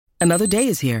Another day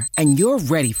is here, and you're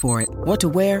ready for it. What to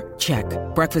wear? Check.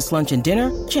 Breakfast, lunch, and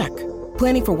dinner? Check.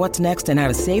 Planning for what's next and how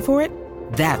to save for it?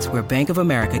 That's where Bank of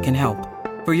America can help.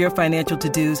 For your financial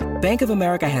to-dos, Bank of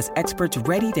America has experts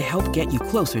ready to help get you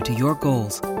closer to your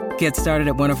goals. Get started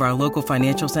at one of our local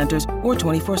financial centers or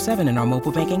 24/7 in our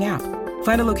mobile banking app.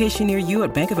 Find a location near you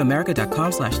at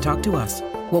bankofamerica.com/talktous.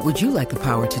 What would you like the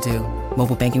power to do?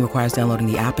 Mobile banking requires downloading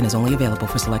the app and is only available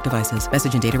for select devices.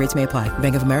 Message and data rates may apply.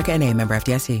 Bank of America N.A., member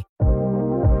FDIC.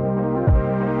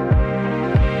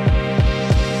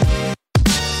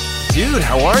 Dude,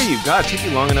 how are you? God, it took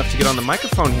you long enough to get on the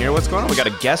microphone here. What's going on? We got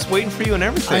a guest waiting for you and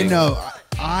everything. I know.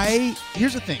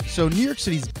 Here's the thing. So New York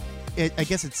City's, I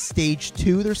guess it's stage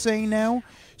 2, they're saying now.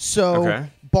 So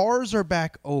bars are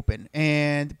back open.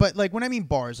 But like when I mean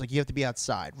bars, like you have to be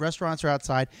outside. Restaurants are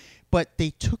outside. But they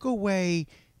took away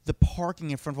the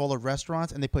parking in front of all the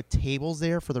restaurants, and they put tables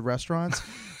there for the restaurants,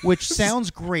 which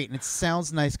sounds great, and it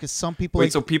sounds nice because some people...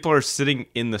 Wait, so people are sitting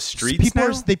in the streets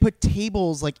now? They put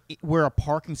tables like where a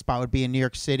parking spot would be in New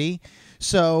York City.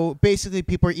 So basically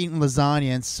people are eating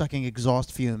lasagna and sucking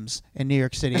exhaust fumes in New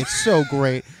York City. It's so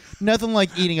great. Nothing like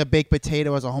eating a baked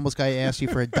potato as a homeless guy asks you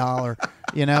for $1.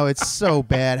 You know, it's so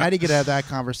bad. How do you get out of that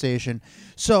conversation?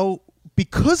 So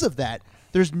because of that,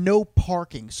 there's no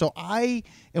parking. So I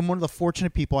am one of the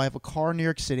fortunate people. I have a car in New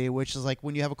York City, which is like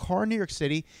when you have a car in New York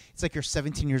City, it's like you're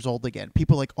 17 years old again.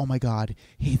 People are like, oh my God,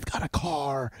 he's got a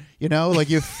car. You know, like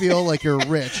you feel like you're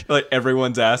rich. Like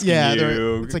everyone's asking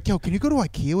you. It's like, yo, can you go to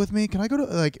IKEA with me? Can I go to,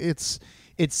 like, it's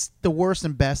the worst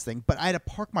and best thing. But I had to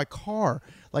park my car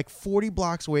like 40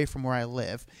 blocks away from where I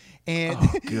live. And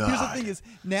here's the thing is,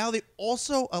 now they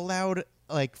also allowed...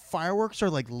 like fireworks are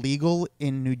like legal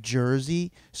in New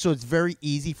Jersey, so it's very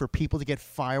easy for people to get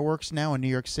fireworks now in New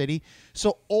York City.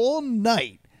 So all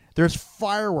night there's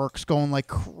fireworks going like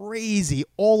crazy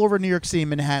all over New York City,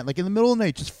 Manhattan. Like in the middle of the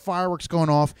night, just fireworks going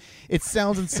off. It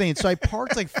sounds insane. So I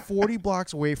parked like 40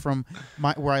 blocks away from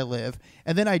where I live,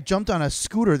 and then I jumped on a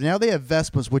scooter. Now they have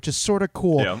Vespas, which is sort of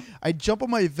cool. Yeah. I jump on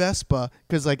my Vespa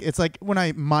because like it's like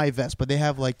my Vespa. They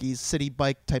have like these city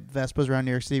bike type Vespas around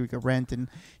New York City. We could rent and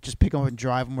just pick them up and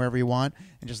drive them wherever you want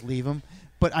and just leave them.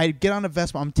 But I get on a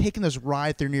Vespa. I'm taking this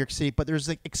ride through New York City, but there's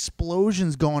like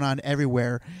explosions going on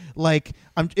everywhere. Like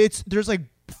there's like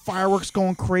fireworks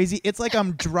going crazy. It's like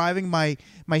I'm driving my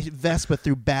Vespa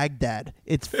through Baghdad.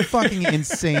 It's fucking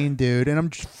insane, dude. And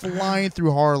I'm just flying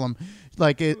through Harlem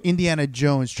like Indiana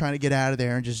Jones, trying to get out of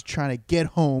there and just trying to get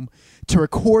home to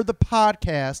record the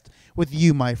podcast with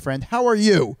you, my friend. How are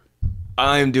you?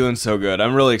 I'm doing so good.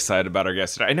 I'm really excited about our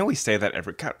guest today. I know we say that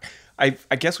every...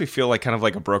 I guess we feel like kind of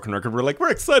like a broken record. We're like,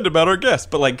 we're excited about our guest,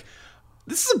 but like,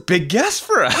 this is a big guest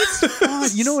for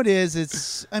us. You know what it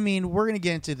is? I mean, we're going to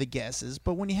get into the guesses,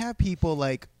 but when you have people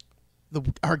like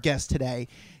our guest today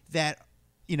that,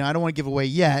 you know, I don't want to give away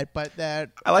yet, but that...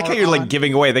 I like how you're like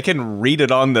giving away. They can read it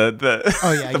on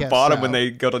the bottom when they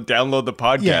go to download the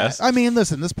podcast. Yeah. I mean,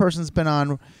 listen, this person's been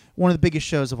on one of the biggest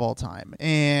shows of all time,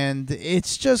 and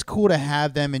it's just cool to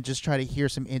have them and just try to hear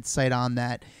some insight on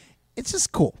that. It's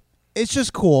just cool. It's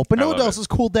just cool. But know what else is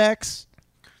cool, Dex?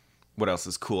 What else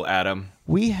is cool, Adam?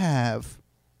 We have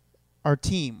our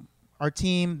team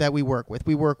that we work with.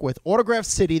 We work with Autograph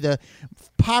City, the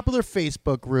popular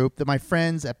Facebook group that my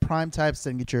friends at Primetime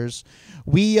Signatures.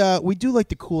 We do like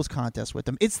the coolest contest with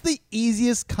them. It's the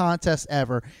easiest contest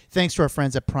ever, thanks to our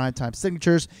friends at Primetime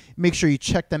Signatures. Make sure you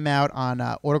check them out on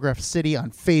Autograph City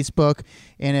on Facebook.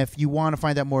 And if you want to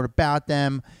find out more about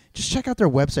them, just check out their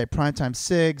website, Primetime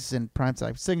Sigs and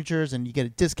Primetime Signatures, and you get a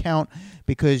discount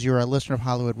because you're a listener of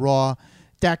Hollywood Raw.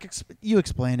 Dak, you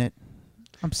explain it.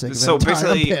 I'm sick of it. So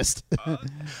basically, I'm pissed.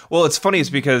 Well, it's funny is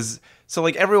because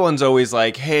like everyone's always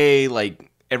like, hey, like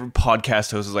every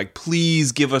podcast host is like,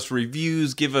 please give us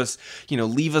reviews, give us,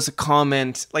 leave us a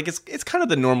comment. Like it's kind of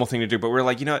the normal thing to do, but we're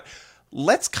like, you know what?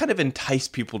 Let's kind of entice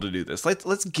people to do this.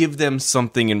 Let's give them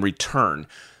something in return.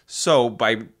 So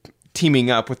by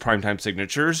teaming up with Primetime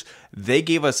Signatures, they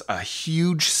gave us a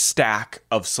huge stack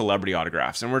of celebrity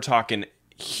autographs, and we're talking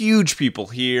huge people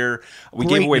here. We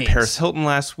gave away Paris Hilton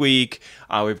last week.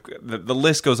 The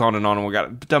list goes on, and we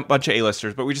got a bunch of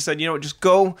A-listers, but we just said, just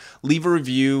go leave a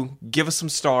review, give us some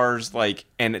stars,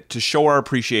 and to show our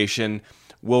appreciation,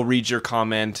 we'll read your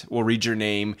comment, we'll read your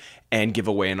name, and give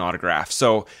away an autograph.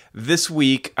 So this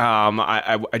week,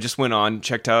 I just went on,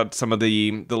 checked out some of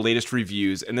the latest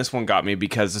reviews, and this one got me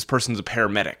because this person's a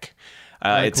paramedic.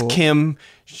 It's cool. Kim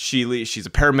Sheely. She's a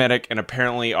paramedic, and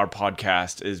apparently our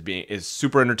podcast is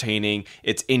super entertaining.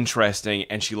 It's interesting,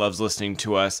 and she loves listening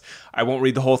to us. I won't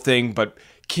read the whole thing, but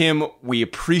Kim, we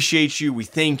appreciate you. We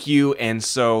thank you. And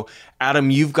so, Adam,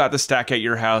 you've got the stack at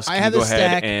your house. I have the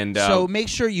stack. And, so make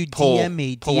sure you DM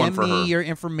me. DM me your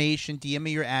information. DM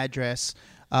me your address.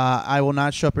 I will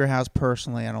not show up at your house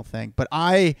personally, I don't think. But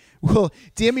I will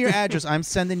DM me your address. I'm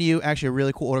sending you actually a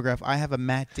really cool autograph. I have a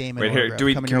Matt Damon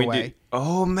autograph coming your way.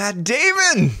 Oh, Matt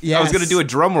Damon! Yes. I was going to do a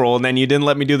drum roll, and then you didn't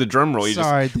let me do the drum roll. You dude.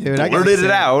 I blurted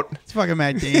it out. It's fucking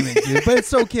Matt Damon, dude. But it's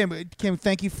so, Kim,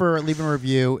 thank you for leaving a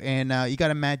review. And you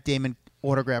got a Matt Damon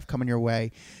autograph coming your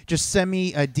way. Just send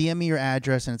me DM me your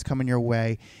address, and it's coming your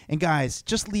way. And guys,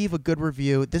 just leave a good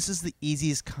review. This is the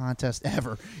easiest contest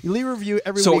ever. You leave a review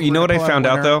every week. So you know what I found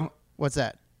out, though? What's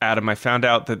that? Adam, I found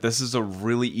out that this is a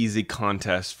really easy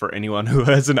contest for anyone who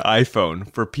has an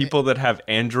iPhone. For people that have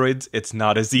Androids, it's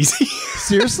not as easy.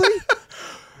 Seriously?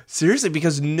 Seriously,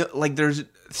 because there's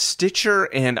Stitcher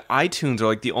and iTunes are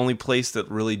like the only place that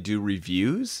really do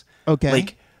reviews. Okay.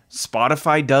 Like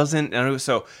Spotify doesn't. And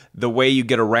so the way you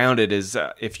get around it is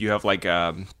if you have like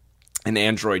an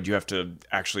Android, you have to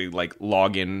actually like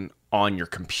log in on your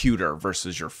computer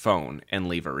versus your phone and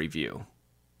leave a review.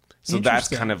 So that's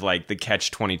kind of like the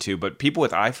catch-22. But people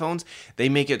with iPhones, they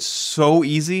make it so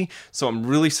easy. So I'm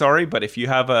really sorry, but if you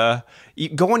have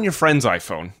go on your friend's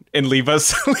iPhone and leave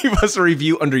us a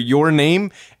review under your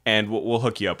name, and we'll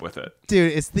hook you up with it.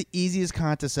 Dude, it's the easiest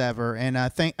contest ever. And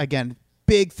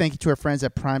big thank you to our friends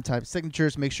at Primetime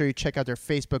Signatures. Make sure you check out their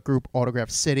Facebook group, Autograph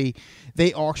City.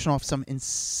 They auction off some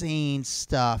insane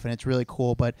stuff, and it's really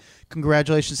cool. But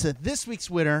congratulations to this week's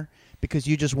winner, because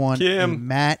you just won a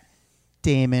Matt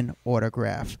Damon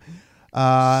autograph.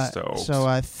 Thank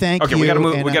you. Okay, we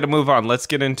gotta move on. Let's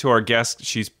get into our guest.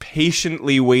 She's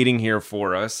patiently waiting here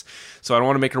for us, so I don't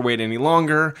want to make her wait any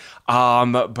longer.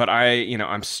 But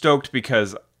I'm stoked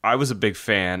because I was a big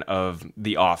fan of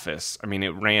The Office. I mean,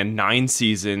 it ran 9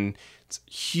 seasons. It's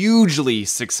a hugely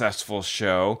successful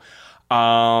show.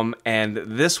 And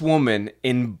this woman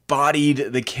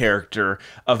embodied the character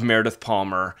of Meredith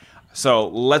Palmer. So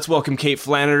let's welcome Kate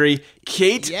Flannery.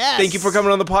 Kate, yes. Thank you for coming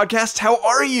on the podcast. How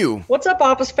are you? What's up,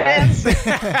 Office fans?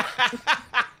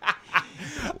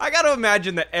 I got to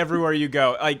imagine that everywhere you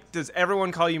go, like, does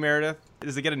everyone call you Meredith?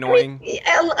 Does it get annoying?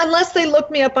 Unless they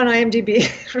look me up on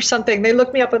IMDb or something. They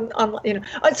look me up on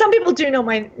some people do know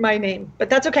my name, but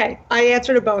that's okay. I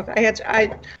answer to both.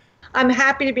 I'm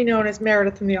happy to be known as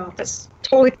Meredith from The Office.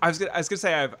 Totally. I was gonna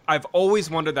say I've always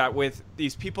wondered that with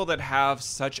these people that have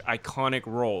such iconic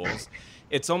roles,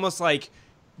 it's almost like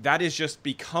that has just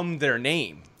become their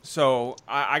name. So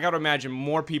I got to imagine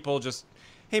more people just,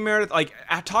 hey Meredith, like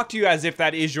I talk to you as if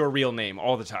that is your real name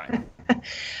all the time.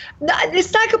 No,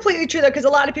 it's not completely true though, because a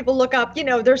lot of people look up,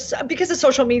 there's because of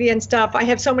social media and stuff. I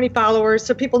have so many followers,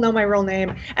 so people know my real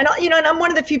name, and and I'm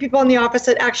one of the few people in the office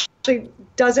that actually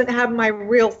doesn't have my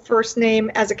real first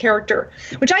name as a character,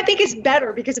 which I think is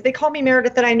better, because if they call me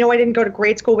Meredith, then I know I didn't go to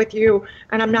grade school with you,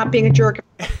 and I'm not being a jerk.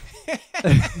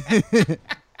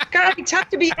 Gotta be tough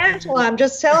to be Angela, I'm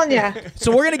just telling you.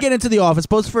 So we're gonna get into The Office,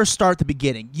 but let's first start at the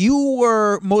beginning. You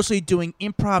were mostly doing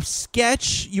improv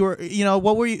sketch. You were,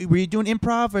 what were you? Were you doing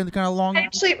improv and kind of long?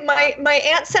 Actually, my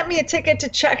aunt sent me a ticket to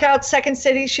check out Second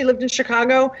City. She lived in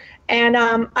Chicago, and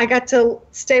I got to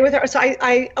stay with her. So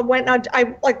I went.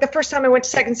 I like the first time I went to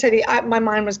Second City, my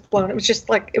mind was blown. It was just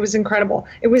like, it was incredible.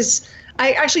 It was.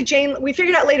 We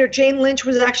figured out later, Jane Lynch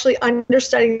was actually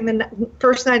understudying the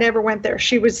first night I ever went there.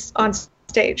 She was on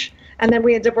stage, and then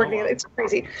we ended up working. It's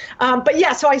crazy. But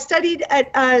yeah, so I studied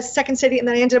at Second City, and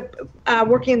then I ended up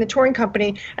working in the touring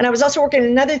company. And I was also working in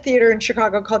another theater in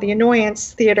Chicago called the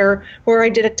Annoyance Theater, where I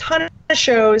did a ton of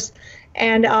shows.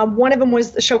 And one of them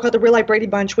was the show called The Real Life Brady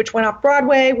Bunch, which went off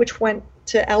Broadway, which went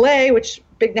to LA, which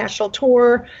big national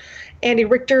tour. Andy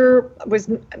Richter was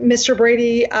Mr.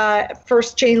 Brady.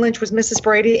 First, Jane Lynch was Mrs.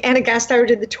 Brady. Anna Gasteyer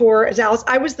did the tour as Alice.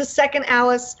 I was the second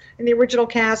Alice in the original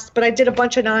cast, but I did a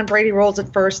bunch of non-Brady roles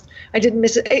at first. I didn't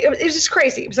miss it. It was just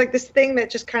crazy. It was like this thing that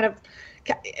just kind of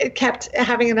kept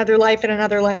having another life and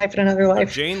another life and another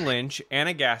life. Jane Lynch,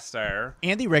 Anna Gasteyer,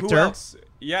 Andy Richter. Who else?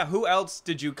 Yeah, who else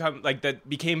did you come that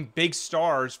became big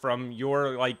stars from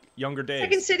your younger days?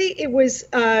 Second City, it was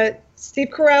Steve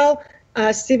Carell,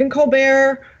 Stephen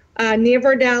Colbert, Nia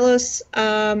Vardalos,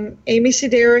 Amy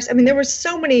Sedaris. I mean, there were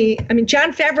so many. I mean,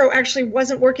 Jon Favreau actually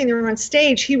wasn't working there on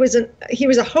stage. He was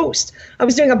a host. I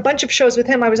was doing a bunch of shows with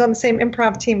him. I was on the same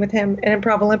improv team with him at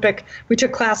Improv Olympic. We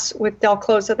took class with Del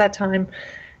Close at that time,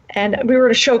 and we were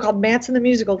at a show called Manson the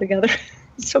Musical together.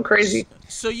 It's so crazy.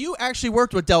 So you actually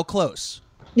worked with Del Close?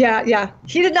 Yeah.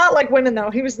 He did not like women, though.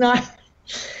 He was not.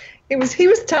 He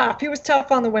was tough. He was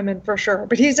tough on the women for sure.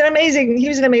 But he was an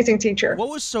amazing teacher. What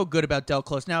was so good about Del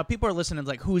Close? Now, people are listening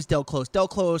like, who's Del Close? Del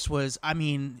Close was,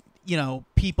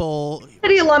 people.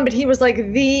 City alum, but he was like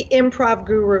the improv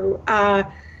guru.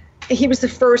 He was the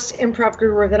first improv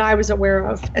guru that I was aware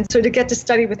of. And so to get to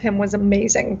study with him was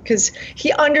amazing because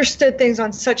he understood things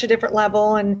on such a different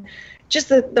level, and just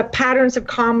the patterns of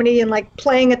comedy and like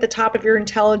playing at the top of your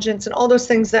intelligence and all those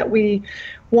things that we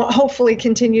hopefully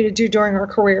continue to do during our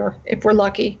career if we're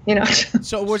lucky,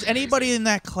 So was anybody in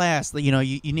that class that,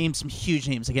 you named some huge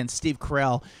names, again, Steve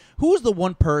Carell. Who was the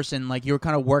one person like you were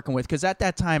kind of working with? Because at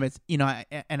that time, it's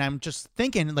and I'm just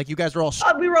thinking like you guys were all.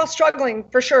 We were all struggling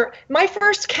for sure. My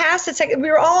first cast at we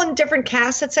were all in different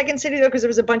casts at Second City though, because there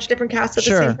was a bunch of different casts at the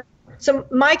same time. So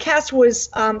my cast was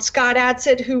Scott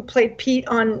Adsit, who played Pete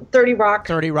on 30 Rock.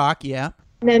 30 Rock, yeah.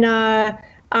 And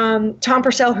then Tom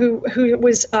Purcell, who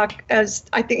was as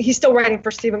I think he's still writing for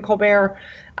Stephen Colbert.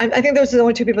 I think those are the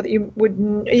only two people that you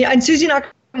would. Yeah, and Susie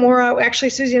Nakamura. Actually,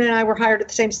 Susie and I were hired at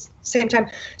the same time.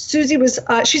 Susie was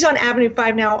she's on Avenue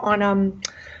 5 now on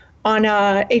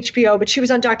HBO, but she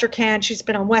was on Dr. Can. She's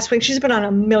been on West Wing. She's been on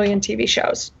a million TV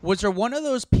shows. Was there one of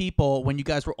those people when you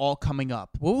guys were all coming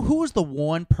up? Who was the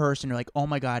one person you're like, oh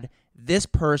my God, this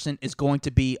person is going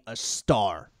to be a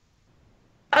star?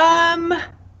 I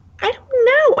don't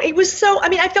know. It was so. I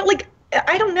mean, I felt like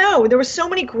I don't know. There were so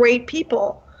many great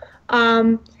people.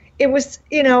 It was,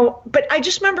 but I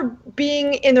just remember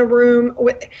being in the room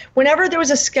whenever there was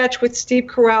a sketch with Steve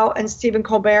Carell and Stephen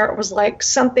Colbert, it was like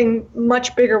something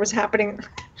much bigger was happening.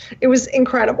 It was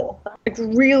incredible, like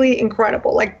really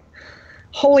incredible. Like,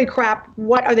 holy crap,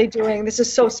 what are they doing? This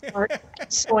is so smart,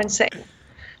 so insane.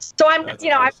 So I'm, awesome.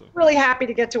 I'm really happy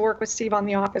to get to work with Steve on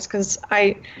The Office because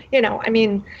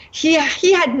he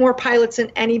had more pilots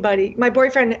than anybody. My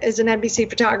boyfriend is an NBC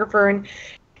photographer, and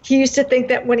he used to think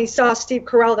that when he saw Steve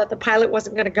Carell that the pilot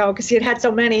wasn't going to go because he had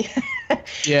so many.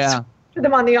 Yeah. So for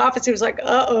them on The Office, he was like,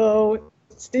 uh-oh,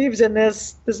 Steve's in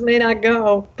this. This may not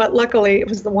go. But luckily, it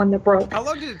was the one that broke. How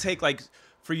long did it take,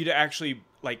 for you to actually,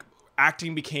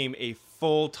 acting became a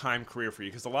full-time career for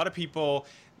you? Because a lot of people,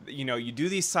 you do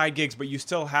these side gigs, but you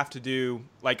still have to do,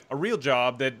 a real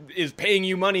job that is paying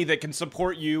you money that can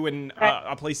support you and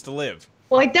a place to live.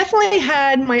 Well, I definitely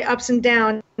had my ups and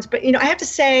downs. But, I have to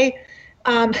say,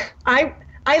 I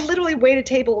literally waited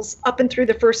tables up and through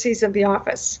the first season of The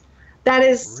Office. That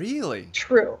is really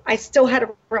true. I still had a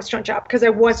restaurant job because I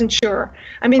wasn't sure.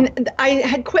 I mean, I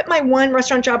had quit my one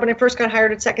restaurant job when I first got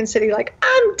hired at Second City,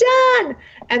 I'm done.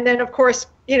 And then, of course,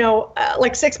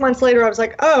 6 months later, I was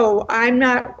like, oh, I'm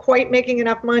not quite making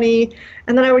enough money.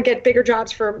 And then I would get bigger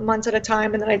jobs for months at a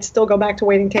time, and then I'd still go back to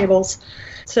waiting tables.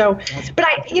 So, but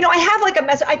I have a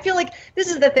message. I feel like this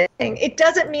is the thing. It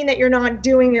doesn't mean that you're not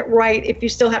doing it right if you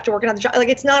still have to work another job.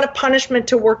 It's not a punishment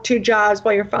to work 2 jobs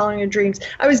while you're following your dreams.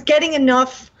 I was getting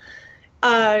enough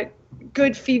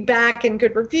good feedback and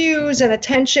good reviews and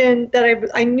attention that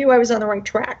I knew I was on the right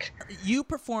track. You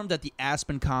performed at the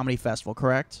Aspen Comedy Festival,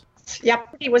 correct?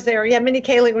 Yep, he was there. Yeah, Mindy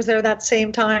Kaling was there that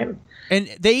same time. And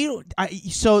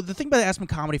so the thing about the Aspen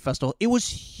Comedy Festival, it was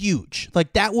huge.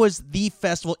 That was the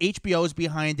festival. HBO was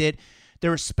behind it.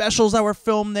 There were specials that were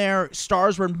filmed there.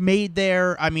 Stars were made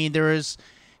there. I mean, there was,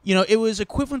 it was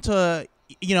equivalent to,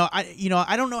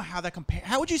 I don't know how that compares.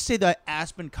 How would you say the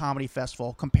Aspen Comedy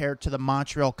Festival compared to the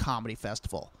Montreal Comedy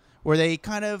Festival? Were they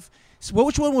kind of,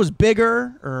 which one was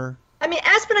bigger or? I mean,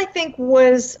 Aspen, I think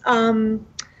was,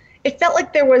 it felt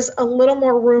like there was a little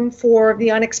more room for the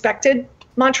unexpected.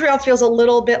 Montreal feels a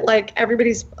little bit like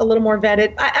everybody's a little more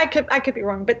vetted. I could be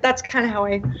wrong, but that's kind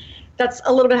of that's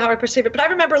a little bit how I perceive it. But I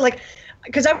remember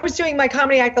because I was doing my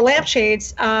comedy act, The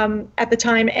Lampshades, at the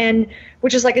time, and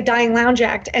which is like a dying lounge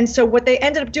act. And so what they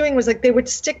ended up doing was they would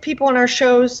stick people on our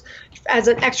shows as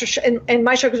an extra and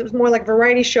my show, because it was more like a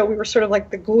variety show, we were sort of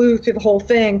like the glue through the whole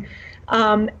thing.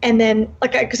 And then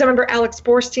because I remember Alex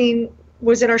Borstein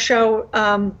was in our show.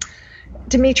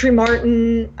 Dimitri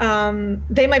Martin,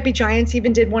 They Might Be Giants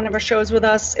even did one of our shows with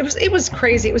us. It was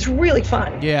crazy. It was really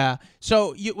fun. Yeah.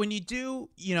 So when you do,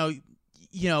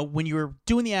 when you were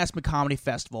doing the Aspen Comedy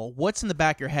Festival, what's in the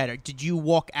back of your head? Did you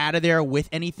walk out of there with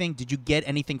anything? Did you get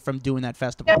anything from doing that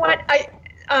festival? You know what?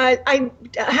 I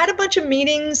had a bunch of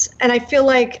meetings, and I feel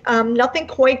like nothing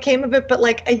quite came of it. But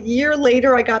a year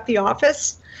later, I got The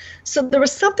Office. So there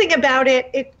was something about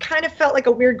it. It kind of felt like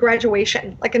a weird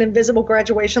graduation, like an invisible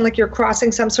graduation, like you're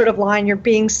crossing some sort of line. You're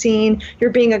being seen.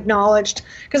 You're being acknowledged.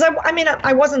 Because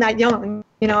I wasn't that young.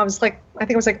 I was I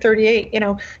think I was 38.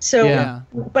 So, yeah.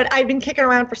 But I'd been kicking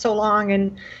around for so long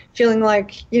and feeling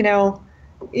like, you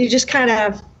just kind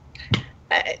of,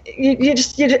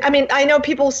 I mean, I know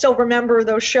people still remember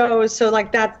those shows, so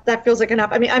like that feels like enough.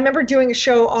 I mean, I remember doing a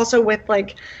show also with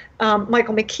like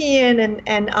Michael McKean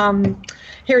and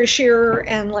Harry Shearer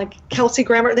and like Kelsey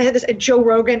Grammer. They had this Joe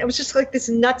Rogan. It was just like this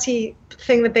nutsy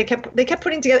thing that they kept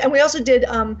putting together. And we also did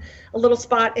a little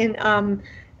spot in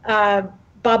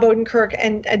Bob Odenkirk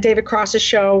and David Cross's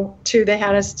show too. They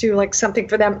had us do like something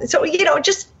for them. So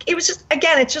it was just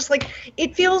again, it's just like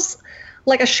it feels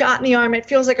like a shot in the arm. It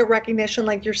feels like a recognition,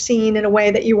 like you're seen in a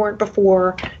way that you weren't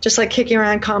before, just like kicking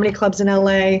around comedy clubs in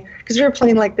LA. Because we were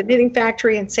playing like the Knitting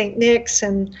Factory and St. Nick's,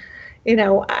 and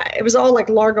it was all like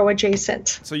Largo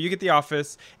adjacent. So you get the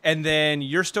office, and then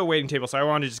you're still waiting table. So I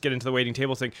wanted to just get into the waiting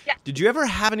table thing. Yeah. Did you ever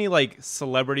have any like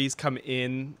celebrities come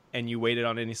in and you waited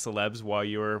on any celebs while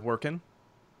you were working?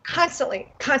 Constantly.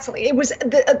 It was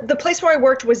the place where I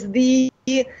worked was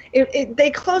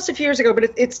they closed a few years ago, but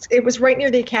it was right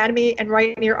near the Academy and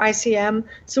right near ICM.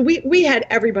 So we had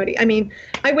everybody. I mean,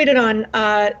 I waited on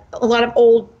a lot of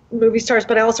old movie stars,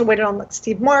 but I also waited on like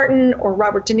Steve Martin or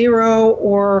Robert De Niro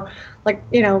or like,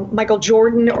 Michael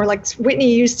Jordan or like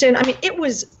Whitney Houston. I mean, it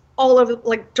was all over,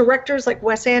 like directors like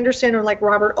Wes Anderson or like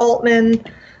Robert Altman.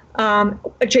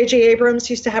 J.J. Abrams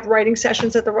used to have writing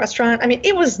sessions at the restaurant. I mean,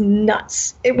 it was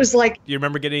nuts. It was like. Do you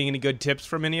remember getting any good tips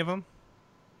from any of them?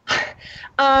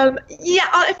 Yeah,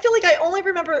 I feel like I only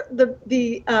remember the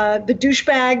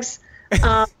douchebags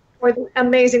or the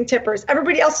amazing tippers.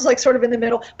 Everybody else was like sort of in the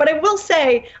middle. But I will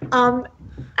say,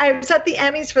 I was at the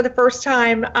Emmys for the first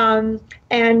time,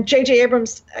 and J.J.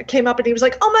 Abrams came up and he was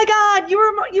like, "Oh my God,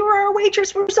 you were our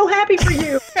waitress. We're so happy for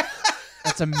you."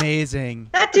 That's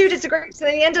amazing. That dude is a great. So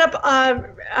he ended up.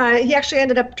 He actually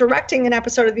ended up directing an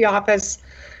episode of The Office.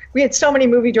 We had so many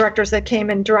movie directors that came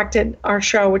and directed our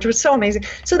show, which was so amazing.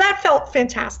 So that felt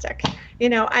fantastic.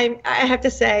 I have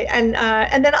to say, and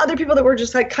then other people that were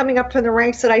just like coming up in the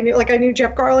ranks that I knew. Like I knew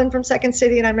Jeff Garlin from Second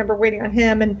City, and I remember waiting on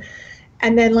him,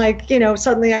 and then like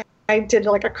suddenly I did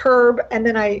like a Curb, and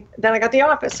then I got The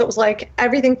Office. So it was like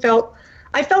everything felt.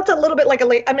 I felt a little bit like a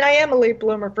late. I mean, I am a late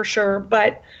bloomer for sure,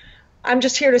 but. I'm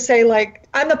just here to say, like,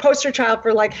 I'm the poster child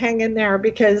for, like, hang in there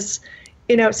because,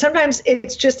 sometimes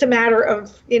it's just a matter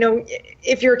of,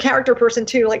 if you're a character person,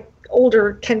 too, like,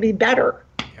 older can be better.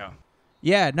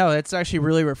 Yeah, no, it's actually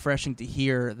really refreshing to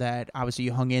hear that, obviously,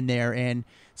 you hung in there. And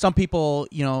some people,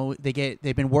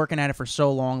 they've been working at it for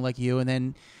so long like you, and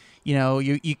then,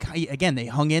 you again, they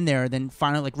hung in there. And then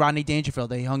finally, like Rodney Dangerfield,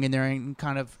 they hung in there and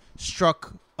kind of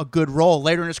struck a good role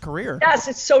later in his career. Yes,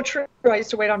 it's so true. I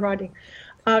used to wait on Rodney.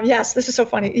 Yes, this is so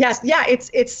funny. Yes, yeah,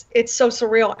 it's so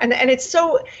surreal, and it's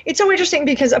so interesting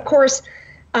because of course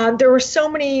there were so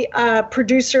many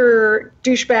producer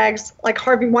douchebags like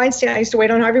Harvey Weinstein. I used to wait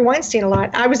on Harvey Weinstein a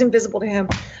lot. I was invisible to him,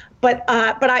 but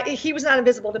he was not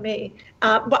invisible to me.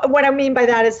 But what I mean by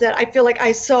that is that I feel like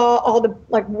I saw all the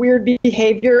like weird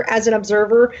behavior as an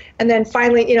observer, and then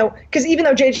finally, because even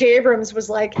though J.J. Abrams was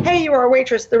like, "Hey, you are a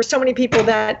waitress," there were so many people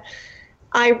that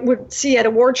I would see at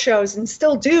award shows and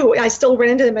still do. I still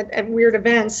ran into them at weird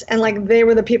events, and like they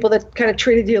were the people that kind of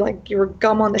treated you like you were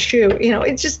gum on the shoe.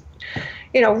 It's just,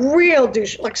 real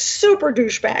douche, like super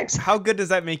douchebags. How good does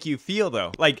that make you feel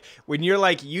though? Like when you're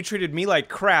like, you treated me like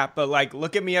crap, but like,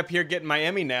 look at me up here getting my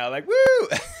Emmy now. Like, woo!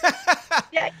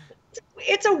 Yeah,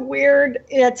 it's a weird.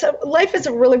 Life is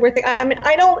a really weird thing. I mean,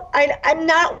 I'm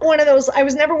not one of those. I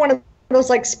was never one of those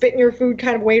like spit in your food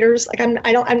kind of waiters. Like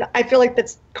I feel like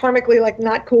that's karmically like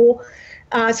not cool.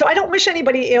 So I don't wish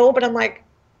anybody ill, but I'm like,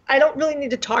 I don't really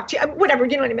need to talk to you. Whatever,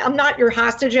 you know what I mean? I'm not your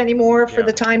hostage anymore for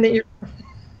the time that you're.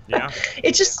 Yeah.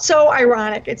 It's just so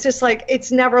ironic. It's just like,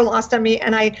 it's never lost on me.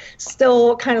 And I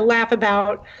still kind of laugh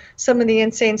about some of the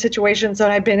insane situations that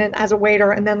I've been in as a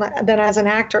waiter and then as an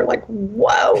actor, like,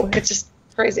 whoa, it's just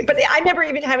crazy. But I remember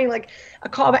even having like a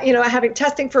call back, having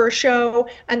testing for a show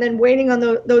and then waiting on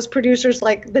those producers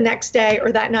like the next day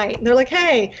or that night. And they're like,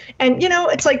 hey, and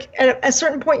it's like at a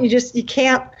certain point you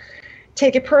can't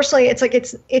take it personally. It's like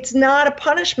it's not a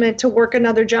punishment to work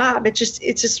another job. It's just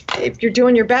if you're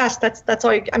doing your best, that's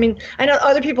all. I mean, I know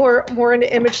other people are more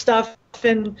into image stuff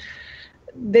and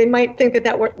they might think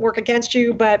that would work against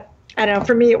you, but I don't know.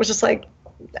 For me, it was just like,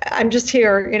 I'm just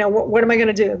here. What am I going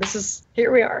to do?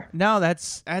 Here we are. No,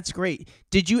 that's great.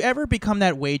 Did you ever become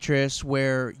that waitress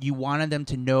where you wanted them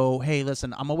to know, hey,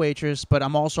 listen, I'm a waitress, but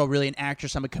I'm also really an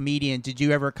actress. I'm a comedian. Did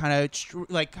you ever kind of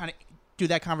do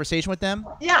that conversation with them?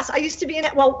 Yes, I used to be in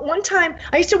it. Well, one time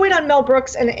I used to wait on Mel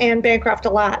Brooks and Anne Bancroft a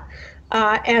lot.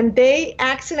 And they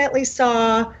accidentally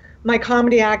saw my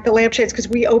comedy act, The Lampshades, because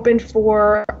we opened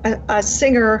for a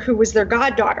singer who was their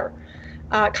goddaughter,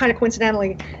 kind of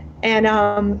coincidentally.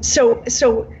 And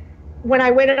so when I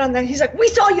waited on that, he's like, we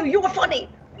saw you. You were funny.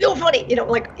 real funny,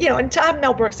 and to have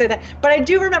Mel Brooks say that. But I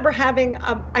do remember having,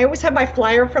 I always had my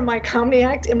flyer from my comedy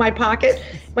act in my pocket,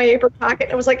 my apron pocket.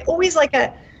 It was like always like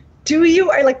a, do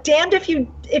you, or like damned if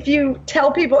you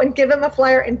tell people and give them a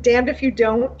flyer and damned if you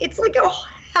don't. It's like a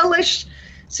hellish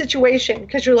situation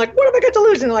because you're like, what have I got to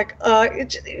lose? And they're like,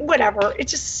 whatever.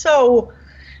 It's just so,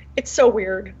 it's so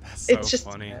weird. That's so it's just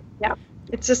funny. Yeah.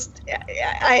 It's just,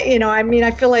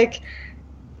 I feel like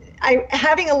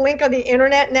having a link on the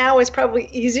internet now is probably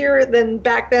easier than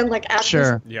back then, like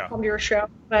after come to your show.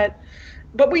 But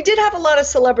we did have a lot of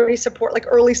celebrity support, like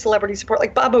early celebrity support.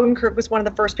 Like Bob Odenkirk was one of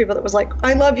the first people that was like,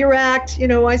 I love your act,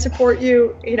 I support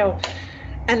you,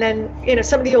 And then,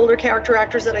 some of the older character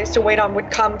actors that I used to wait on would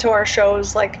come to our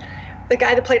shows, like the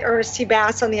guy that played Ernest T.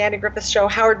 Bass on the Andy Griffith Show,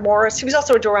 Howard Morris. He was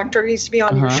also a director. He used to be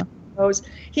on your shows.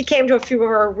 He came to a few of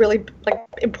our really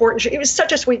important shows. He was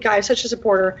such a sweet guy, such a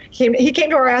supporter. He came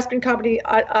to our Aspen Comedy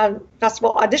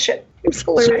Festival audition. It was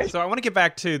hilarious. So I want to get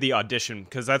back to the audition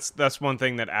because that's one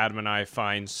thing that Adam and I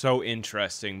find so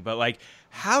interesting. But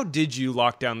how did you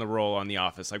lock down the role on The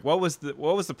Office? What was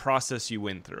the process you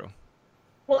went through?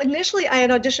 Well, initially I had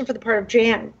auditioned for the part of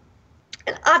Jan,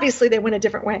 and obviously they went a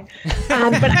different way.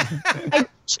 But I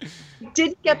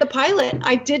didn't get the pilot.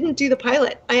 I didn't do the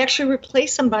pilot. I actually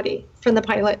replaced somebody from the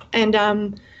pilot, and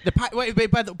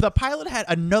the pilot had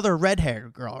another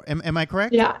red-haired girl. Am I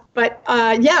correct? Yeah, but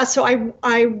so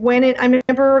I went in. I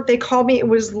remember they called me. It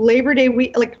was Labor Day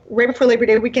week, right before Labor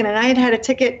Day weekend, and I had a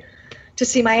ticket to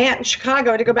see my aunt in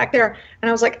Chicago to go back there. And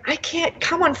I was like, I can't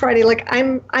come on Friday.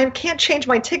 I can't change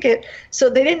my ticket. So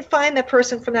they didn't find that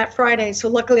person from that Friday. So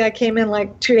luckily I came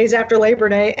in 2 days after Labor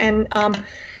Day. And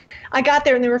I got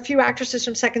there and there were a few actresses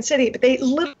from Second City, but they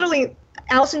literally,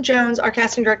 Allison Jones, our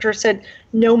casting director, said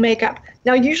no makeup.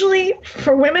 Now, usually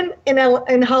for women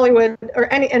in Hollywood or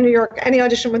in New York, any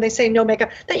audition when they say no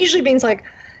makeup, that usually means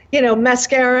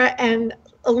mascara and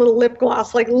a little lip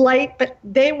gloss, light, but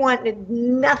they wanted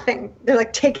nothing. They're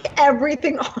like, take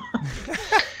everything off.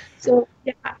 So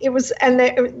yeah, it was, and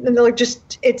they're like,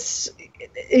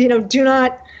 do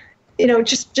not,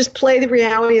 just play the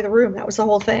reality of the room. That was the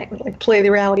whole thing, play the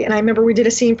reality. And I remember we did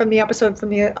a scene from the episode from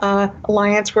the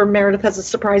Alliance where Meredith has a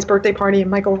surprise birthday party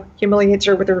and Michael humiliates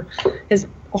her with his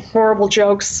horrible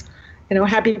jokes.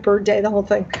 Happy birthday, the whole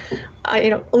thing.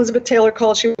 Elizabeth Taylor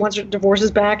calls, she wants her divorces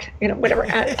back, whatever.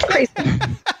 It's crazy.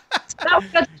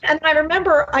 And I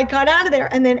remember I got out of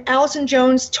there, and then Allison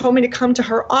Jones told me to come to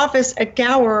her office at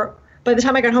Gower. By the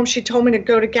time I got home, she told me to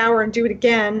go to Gower and do it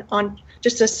again on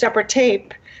just a separate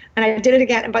tape. And I did it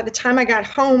again. And by the time I got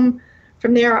home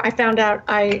from there, I found out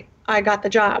I got the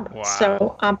job. Wow.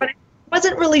 So, but I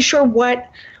wasn't really sure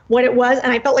what it was.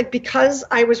 And I felt like because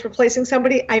I was replacing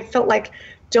somebody, I felt like,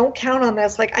 don't count on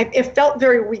this. It felt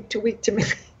very week to week to me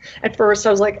at first.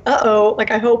 I was like, uh-oh,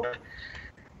 I hope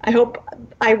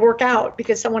I work out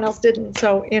because someone else didn't.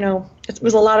 So, it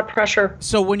was a lot of pressure.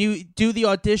 So when you do the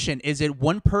audition, is it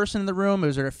one person in the room?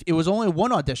 It was only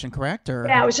one audition, correct? Or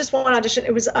yeah, it was just one audition.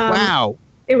 It was wow.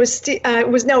 It was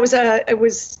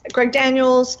Greg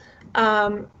Daniels,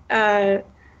 Ken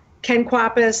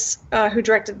Kwapis, who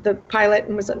directed the pilot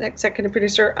and was an executive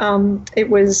producer. It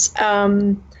was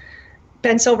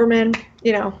Ben Silverman,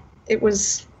 it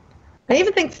was, I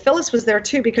even think Phyllis was there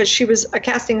too because she was a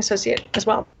casting associate as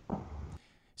well.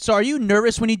 So are you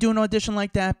nervous when you do an audition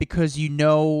like that because you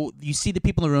see the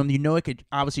people in the room, it could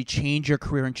obviously change your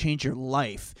career and change your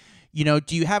life. Do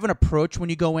you have an approach when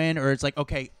you go in, or it's like,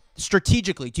 okay,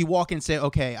 strategically, do you walk in and say,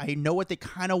 okay, I know what they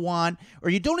kind of want,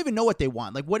 or you don't even know what they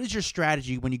want? What is your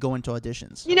strategy when you go into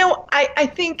auditions? I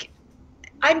think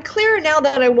I'm clearer now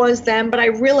than I was then, but I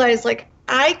realize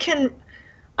I can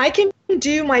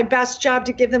do my best job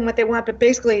to give them what they want, but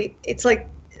basically it's I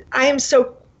am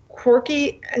so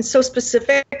quirky and so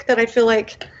specific that I feel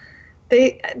like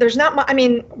there's not much,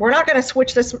 we're not going to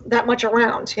switch that much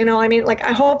around,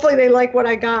 hopefully they like what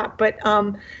I got, but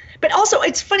also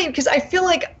it's funny because I feel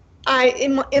like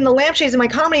in the Lampshades in my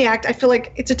comedy act, I feel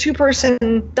like it's a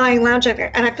 2-person dying lounge act,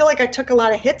 and I feel like I took a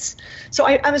lot of hits. So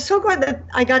I was so glad that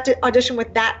I got to audition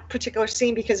with that particular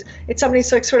scene because it's somebody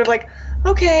sort of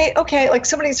okay,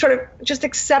 somebody sort of just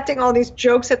accepting all these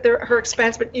jokes at her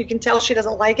expense, but you can tell she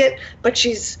doesn't like it, but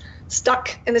she's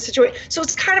stuck in the situation. So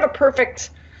it's kind of a perfect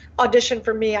audition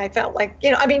for me. I felt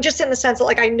just in the sense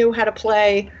that I knew how to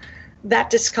play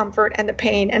that discomfort and the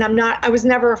pain, and I was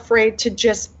never afraid to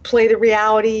just play the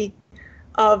reality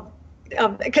of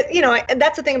and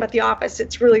that's the thing about The Office.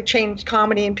 It's really changed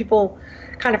comedy, and people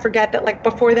kind of forget that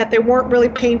before that there weren't really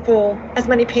as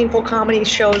many painful comedy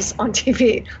shows on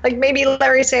TV. Maybe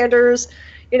Larry Sanders,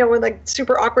 were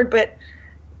super awkward, but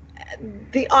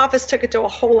The Office took it to a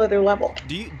whole other level.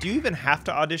 Do you even have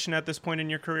to audition at this point in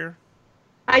your career?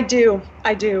 I do.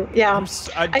 Yeah.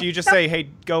 Do you just say, "Hey,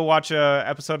 go watch a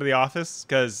episode of The Office,"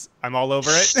 because I'm all over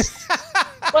it?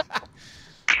 Well,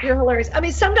 you're hilarious. I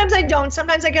mean, sometimes I don't.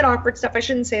 Sometimes I get offered stuff. I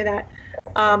shouldn't say that.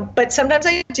 But sometimes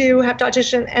I do have to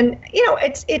audition, and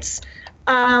it's.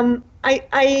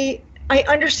 I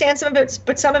understand some of it,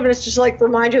 but some of it is just like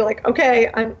remind you, like,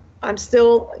 okay, I'm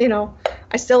still,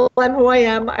 I still am who I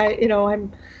am. I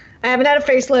haven't had a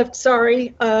facelift.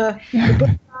 Sorry.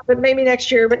 But maybe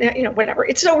next year. But whatever.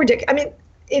 It's so ridiculous. I mean,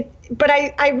 But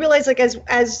I realize, like,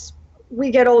 as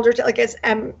we get older, like as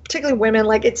particularly women,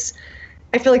 like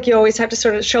I feel like you always have to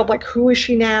sort of show up, like, who is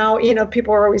she now?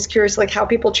 People are always curious, like, how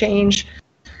people change.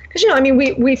 Because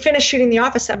we finished shooting The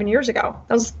Office 7 years ago.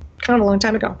 That was kind of a long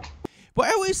time ago. Well,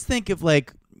 I always think of,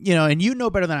 like, and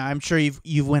better than I'm sure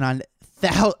you've went on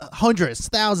hundreds,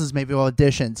 thousands maybe of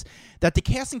auditions, that the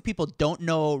casting people don't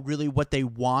know really what they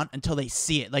want until they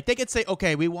see it. Like, they could say,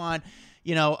 okay, we want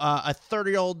a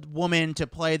 30-year-old woman to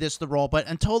play the role, but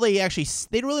until they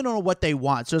really don't know what they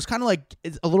want. So it's kind of like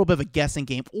it's a little bit of a guessing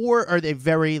game. Or are they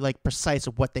very, like, precise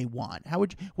of what they want?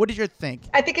 What did you think?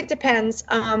 I think it depends.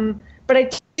 But I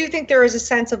do think there is a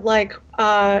sense of, like,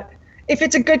 if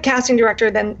it's a good casting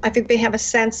director, then I think they have a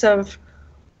sense of,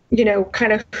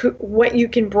 kind of what you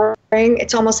can bring.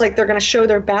 It's almost like they're going to show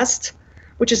their best,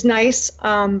 which is nice.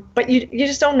 But you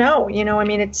just don't know,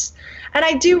 and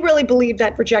I do really believe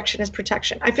that rejection is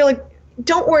protection. I feel like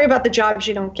don't worry about the jobs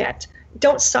you don't get.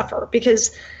 Don't suffer,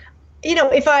 because,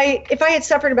 if I had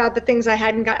suffered about the things I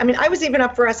hadn't got, I mean, I was even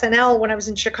up for SNL when I was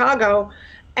in Chicago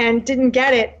and didn't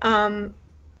get it.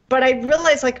 But I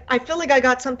realized, like, I feel like I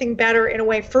got something better in a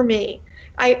way for me.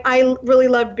 I really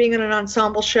loved being in an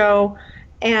ensemble show,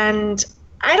 and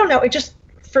I don't know, it just,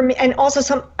 for me, and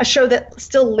also a show that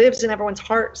still lives in everyone's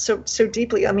heart so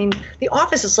deeply. I mean, The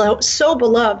Office is so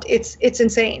beloved. It's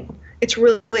insane. It's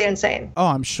really insane. Oh,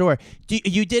 I'm sure.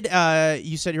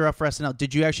 You said you were up for SNL.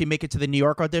 Did you actually make it to the New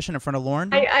York audition in front of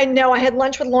Lorne? I know. I had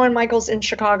lunch with Lorne Michaels in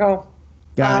Chicago.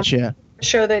 Gotcha.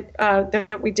 Show that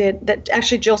we did, that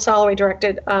actually Jill Soloway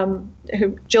directed,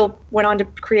 who Jill went on to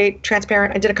create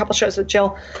Transparent. I did a couple shows with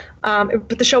Jill,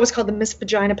 but the show was called the Miss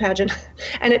Vagina Pageant,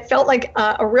 and it felt like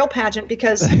a real pageant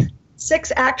because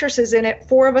 6 actresses in it,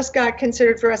 4 of us got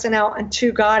considered for SNL and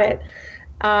 2 got it,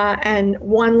 and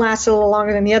one lasted a little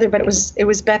longer than the other, but it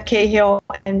was Beth Cahill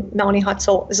and Melanie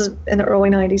Hutzel. This is in the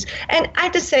early 90s, and I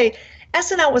have to say,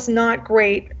 SNL was not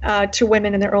great to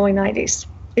women in the early 90s.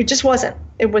 It just wasn't.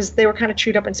 They were kind of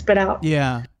chewed up and spit out.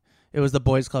 Yeah. It was the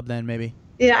boys club then, maybe.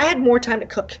 Yeah, I had more time to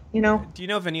cook, Do you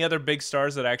know of any other big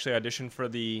stars that actually auditioned for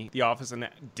the Office and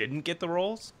didn't get the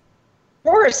roles?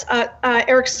 Of course.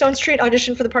 Eric Stonestreet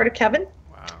auditioned for the part of Kevin.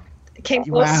 Wow. Came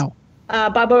close. Wow.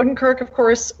 Bob Odenkirk, of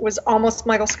course, was almost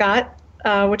Michael Scott,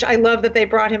 which I love that they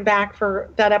brought him back for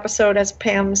that episode as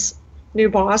Pam's new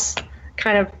boss,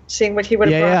 kind of seeing what he would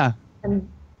have brought. Yeah. And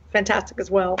fantastic as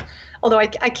well. Although I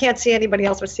can't see anybody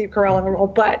else with Steve Carell in the role,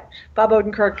 but Bob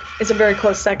Odenkirk is a very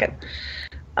close second.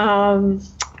 Trying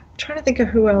to think of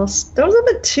who else. Those are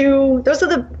the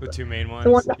two main ones.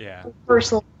 The ones yeah.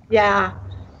 Personal, yeah.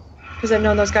 Because I've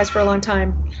known those guys for a long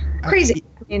time. Crazy.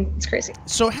 I mean, it's crazy.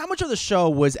 So how much of the show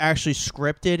was actually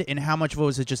scripted and how much of it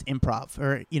was it just improv?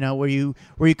 Or, were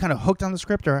you kind of hooked on the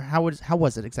script, or how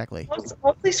was it exactly?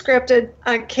 Mostly scripted.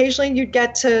 Occasionally you'd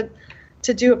get to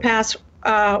do a pass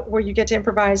where you get to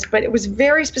improvise, but it was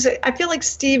very specific. I feel like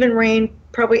Steve and Rainn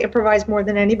probably improvised more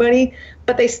than anybody,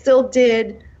 but they still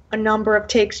did a number of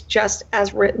takes just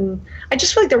as written. I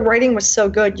just feel like the writing was so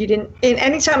good.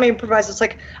 Anytime I improvised, it's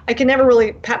like I can never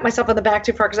really pat myself on the back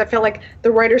too far, because I feel like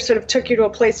the writers sort of took you to a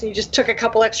place and you just took a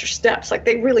couple extra steps. Like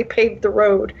they really paved the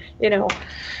road,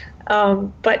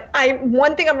 But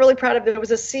one thing I'm really proud of, there was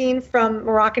a scene from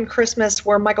Moroccan Christmas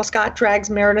where Michael Scott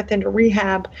drags Meredith into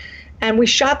rehab. And we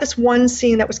shot this one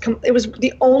scene that it was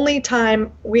the only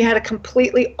time we had a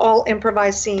completely all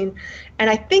improvised scene. And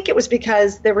I think it was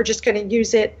because they were just going to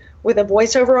use it with a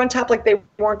voiceover on top. Like they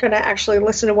weren't going to actually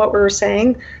listen to what we were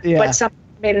saying, but someone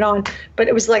made it on. But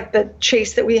it was like the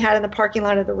chase that we had in the parking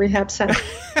lot of the rehab center.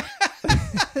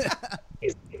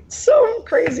 It's so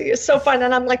crazy. It's so fun.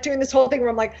 And I'm like doing this whole thing where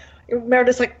I'm like,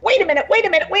 Meredith's like, wait a minute,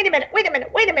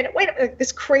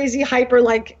 this crazy hyper,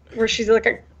 like where she's like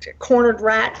a cornered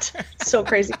rat. So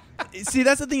crazy. See,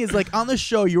 that's the thing is, like, on the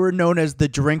show you were known as the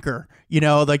drinker,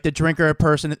 like the drinker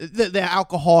person, the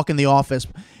alcoholic in the office.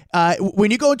 When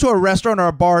you go into a restaurant or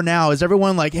a bar now, is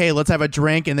everyone like, hey, let's have a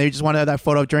drink, and they just want to have that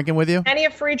photo of drinking with you? Many a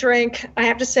free drink, I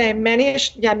have to say. Many a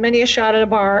shot at a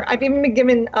bar. I've even been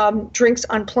given drinks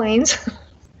on planes.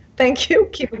 Thank you.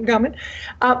 Keep them coming.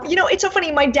 It's so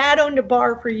funny. My dad owned a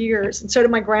bar for years, and so did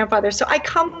my grandfather. So I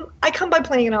come by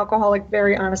playing an alcoholic,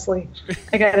 very honestly.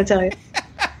 I got to tell you.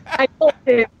 I told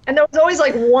you. And there was always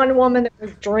like one woman that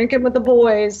was drinking with the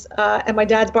boys at my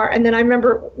dad's bar. And then I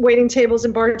remember waiting tables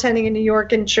and bartending in New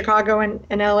York and Chicago and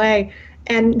LA.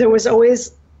 And there was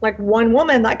always like one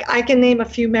woman. Like I can name a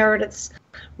few Merediths,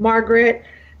 Margaret,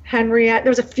 Henriette.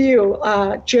 There was a few,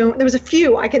 Joan. There was a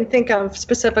few I can think of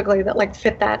specifically that like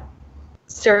fit that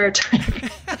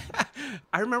stereotype.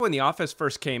 I remember when The Office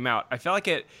first came out, I felt like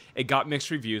it got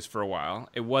mixed reviews for a while.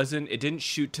 It didn't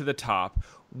shoot to the top.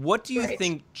 What do you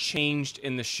think changed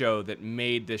in the show that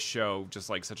made this show just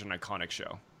like such an iconic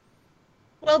show?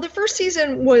 Well, the first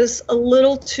season was a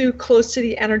little too close to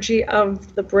the energy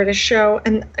of the British show,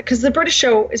 and because the British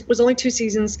show was only 2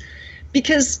 seasons,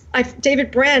 because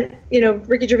David Brent,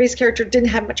 Ricky Gervais' character didn't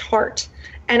have much heart,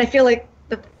 and I feel like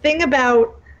the thing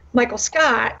about Michael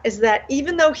Scott is that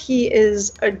even though he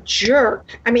is a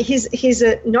jerk, I mean he's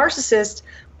a narcissist,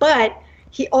 but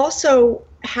he also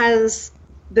has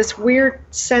this weird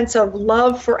sense of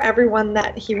love for everyone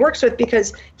that he works with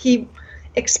because he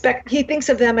thinks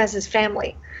of them as his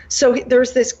family. So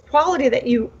there's this quality that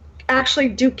you actually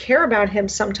do care about him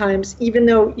sometimes, even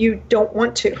though you don't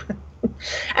want to.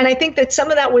 And I think that some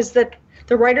of that was that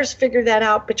the writers figured that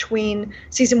out between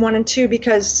season 1 and 2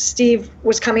 because Steve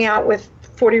was coming out with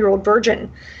 40-Year-Old Virgin.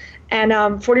 And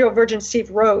 40-Year-Old Virgin Steve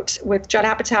wrote with Judd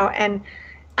Apatow. And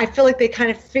I feel like they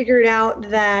kind of figured out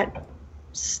that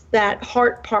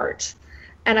heart part,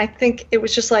 and I think it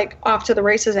was just like off to the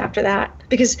races after that,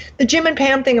 because the Jim and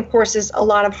Pam thing of course is a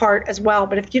lot of heart as well,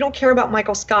 but if you don't care about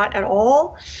Michael Scott at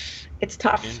all, it's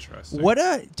tough. Interesting. What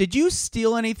did you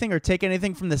steal anything or take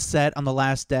anything from the set on the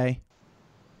last day?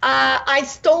 I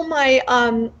stole my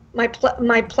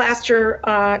my plaster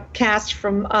cast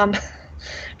from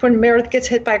when Meredith gets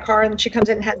hit by a car and she comes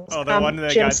in and has the one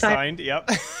that Jim got signed.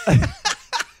 Yep.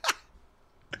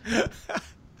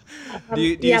 Do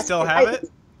you yes, still have it?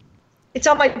 It's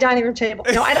on my dining room table.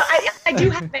 No, I do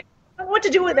have it. I don't know what to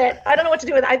do with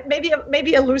it.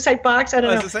 Maybe a lucite box. I don't know.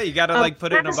 I was gonna say, you gotta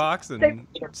put it in a box and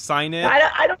sign it.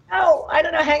 I don't know.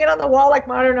 Hang it on the wall like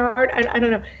modern art. I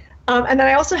don't know. And then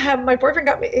I also have my boyfriend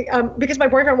got me because my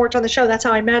boyfriend worked on the show. That's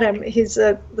how I met him. He was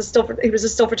a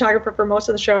still photographer for most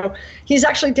of the show. He's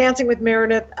actually dancing with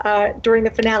Meredith during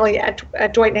the finale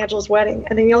at Dwight and Angela's wedding.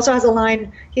 And then he also has a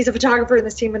line. He's a photographer in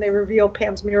this team when they reveal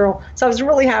Pam's mural. So I was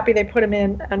really happy they put him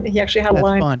in, and he actually had a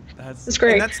line. Fun. It's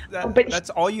great. But that's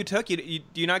all you took. Do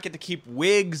you not get to keep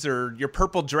wigs or your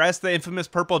purple dress, the infamous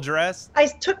purple dress? I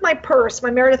took my purse,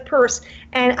 my Meredith purse,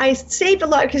 and I saved a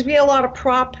lot because we had a lot of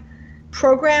prop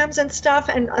programs and stuff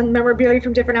and memorabilia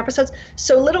from different episodes.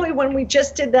 So literally when we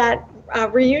just did that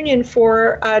reunion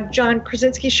for John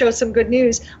Krasinski's show Some Good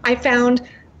News, I found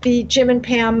the Jim and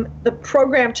Pam, the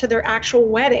program to their actual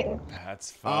wedding.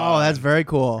 That's fun. Oh, that's very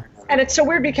cool. And it's so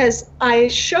weird because I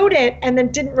showed it and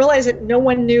then didn't realize that no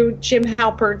one knew Jim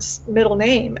Halpert's middle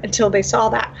name until they saw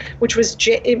that, which was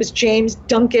it was James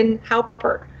Duncan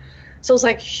Halpert. So it was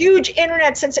like huge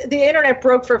internet, since the internet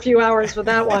broke for a few hours with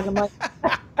that one. I'm like,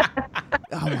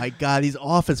 oh my God, these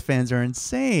Office fans are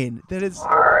insane. That is.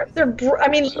 I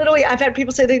mean, literally, I've had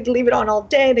people say they leave it on all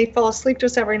day. They fall asleep to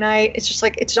us every night. It's just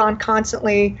like it's on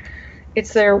constantly.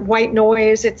 It's their white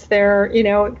noise. It's their,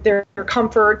 their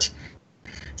comfort.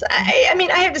 So, I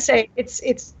mean, I have to say,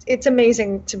 it's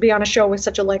amazing to be on a show with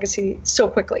such a legacy so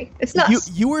quickly. It's nuts.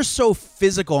 You were so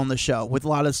physical on the show with a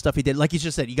lot of the stuff you did. Like you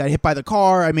just said, you got hit by the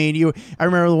car. I mean, I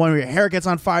remember the one where your hair gets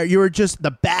on fire. You were just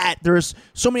the bat. There's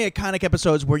so many iconic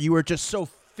episodes where you were just so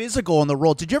physical in the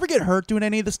role. Did you ever get hurt doing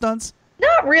any of the stunts?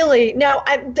 Not really. No,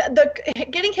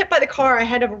 getting hit by the car, I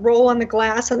had to roll on the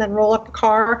glass and then roll up the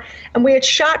car. And we had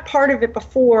shot part of it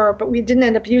before, but we didn't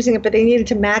end up using it. But they needed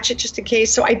to match it just in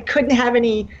case, so I couldn't have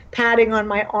any padding on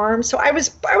my arm. So I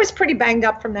was pretty banged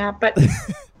up from that, but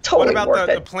totally What worth about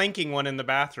it. the planking one in the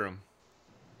bathroom?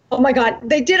 Oh my God,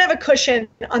 they did have a cushion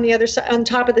on the other side, on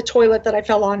top of the toilet that I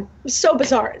fell on. It was so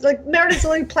bizarre. It's like Meredith's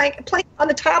literally plank on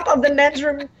the top of the men's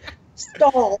room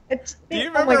stall. Do you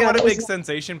remember what a big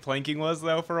sensation planking was,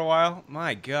 though, for a while?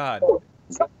 My God.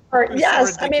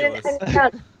 Yes, so I mean,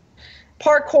 and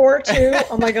parkour too.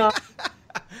 Oh my God.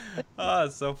 Oh,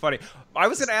 it's so funny. I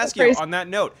was going to ask you on that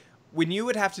note, when you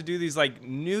would have to do these like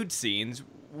nude scenes,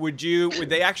 would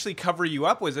they actually cover you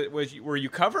up? Were you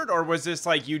covered, or was this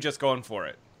like you just going for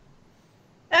it?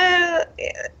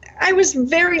 There was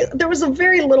a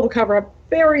very little cover up,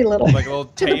 very little. Like a little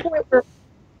to tape. the point where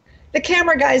the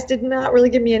camera guys did not really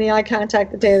give me any eye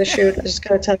contact the day of the shoot. I just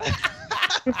gotta tell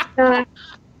you.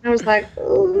 I was like,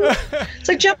 ooh. It's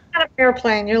like jumping out of an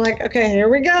airplane. You're like, okay, here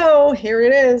we go. Here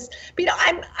it is. But,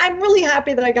 I'm really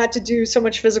happy that I got to do so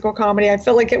much physical comedy. I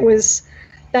felt like it was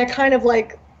that kind of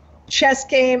like chess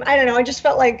game. I don't know. I just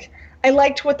felt like I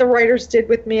liked what the writers did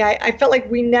with me. I felt like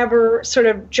we never sort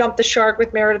of jumped the shark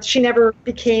with Meredith. She never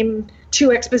became too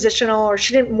expositional, or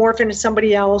she didn't morph into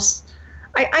somebody else.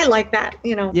 I like that,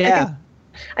 Yeah.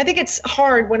 I think it's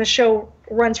hard when a show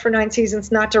runs for 9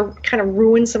 seasons not to kind of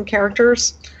ruin some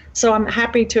characters. So I'm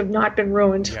happy to have not been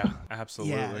ruined. Yeah,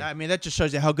 absolutely. Yeah, I mean, that just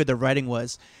shows you how good the writing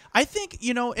was. I think,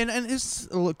 and this is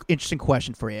an interesting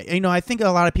question for you. I think a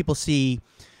lot of people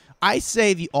I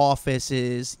say The Office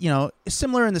is,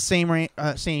 similar in the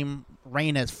same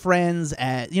reign as Friends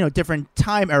at, different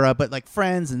time era, but like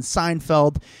Friends and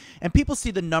Seinfeld. And people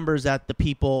see the numbers that the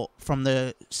people from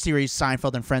the series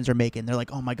Seinfeld and Friends are making. They're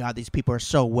like, oh my God, these people are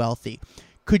so wealthy.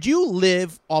 Could you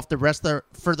live off for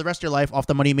the rest of your life off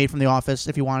the money you made from The Office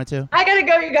if you wanted to? I gotta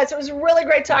go, you guys. It was really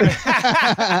great talking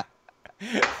to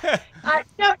you.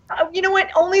 You know what?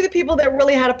 Only the people that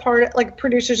really had a part, like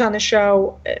producers on the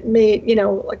show, made.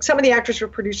 Like some of the actors were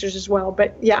producers as well.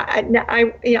 But yeah,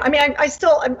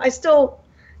 I still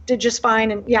did just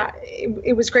fine, and yeah,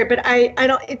 it was great. But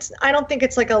I don't think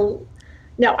it's like a.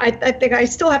 No, I think I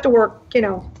still have to work.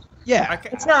 Yeah,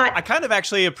 it's not. I kind of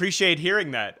actually appreciate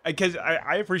hearing that, because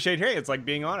I appreciate hearing it's like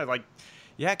being on it. Like,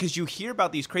 yeah, because you hear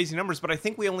about these crazy numbers, but I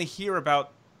think we only hear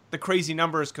about the crazy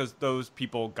numbers because those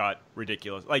people got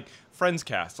ridiculous. Like Friends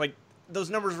cast, like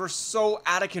those numbers were so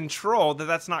out of control that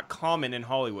that's not common in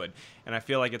Hollywood, and I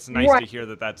feel like it's nice to hear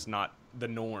that that's not the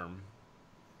norm.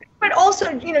 But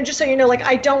also, just so you know, like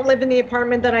I don't live in the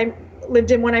apartment that I lived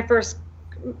in when I first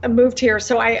moved here,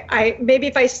 so I maybe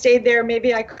if I stayed there,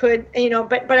 maybe I could,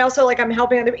 but also like I'm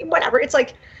helping other, whatever. It's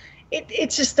like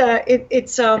it's just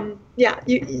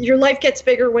your life gets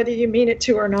bigger whether you mean it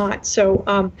to or not. So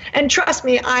and trust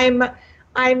me, I'm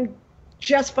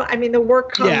just fine. I mean, the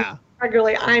work comes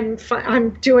regularly. I'm fine.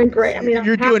 I'm doing great. I mean,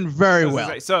 you're doing very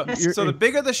well. So the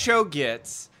bigger the show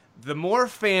gets, the more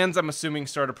fans I'm assuming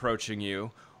start approaching you.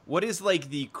 What is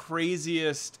like the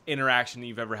craziest interaction that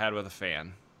you've ever had with a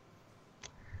fan?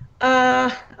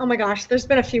 Oh my gosh, there's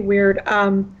been a few weird.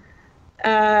 I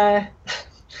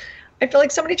feel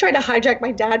like somebody tried to hijack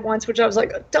my dad once, which I was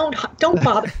like, don't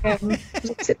bother him.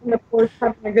 He's sitting on the porch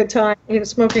having a good time,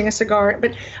 smoking a cigar.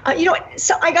 But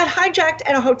so I got hijacked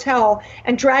at a hotel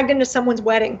and dragged into someone's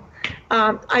wedding.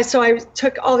 I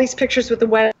took all these pictures with the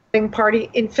wedding party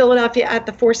in Philadelphia at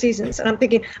the Four Seasons, and I'm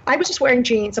thinking I was just wearing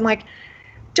jeans. I'm like,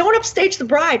 don't upstage the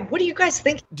bride. What do you guys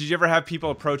think? Did you ever have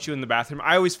people approach you in the bathroom?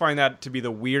 I always find that to be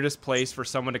the weirdest place for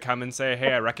someone to come and say,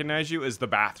 hey, I recognize you, is the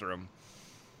bathroom.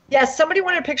 Yes, somebody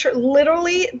wanted a picture.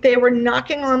 Literally, they were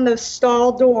knocking on the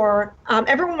stall door.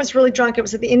 Everyone was really drunk. It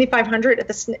was at the Indy 500 at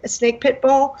the Snake Pit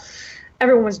Ball.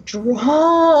 Everyone was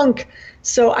drunk.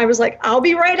 So I was like, I'll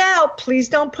be right out. Please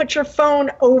don't put your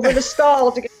phone over the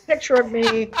stall to get a picture of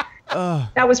me.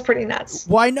 That was pretty nuts.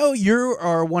 Well, I know you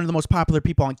are one of the most popular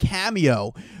people on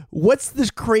Cameo. What's the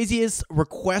craziest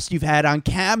request you've had on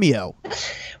Cameo?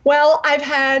 Well, I've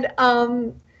had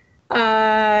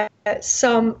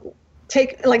some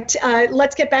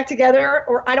let's get back together,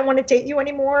 or I don't want to date you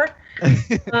anymore.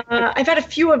 I've had a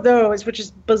few of those, which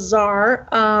is bizarre.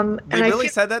 They really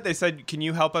said that? They said, can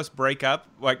you help us break up?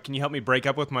 Like, can you help me break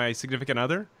up with my significant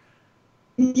other?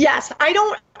 Yes,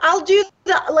 I'll do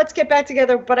the let's get back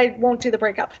together, but I won't do the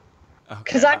breakup.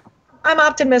 Because I'm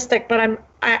optimistic, but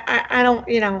I don't,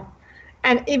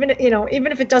 and even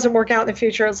if it doesn't work out in the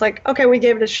future, it's like, okay, we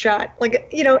gave it a shot.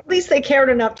 Like, at least they cared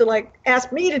enough to like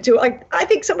ask me to do it. Like, I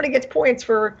think somebody gets points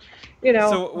for,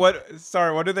 So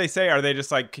what do they say? Are they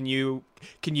just like, can you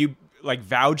like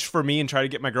vouch for me and try to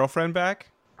get my girlfriend back?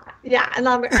 Yeah, and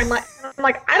I'm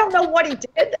like, I don't know what he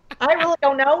did. I really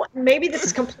don't know. Maybe this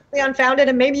is completely unfounded,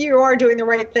 and maybe you are doing the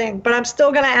right thing. But I'm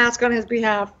still going to ask on his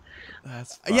behalf.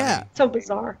 That's funny. Yeah, so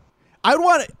bizarre. I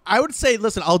would say,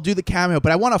 listen, I'll do the Cameo,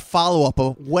 but I want a follow up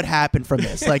of what happened from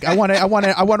this. Like, I want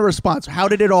a response. How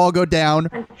did it all go down?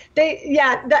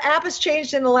 The app has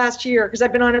changed in the last year because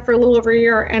I've been on it for a little over a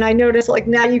year, and I noticed like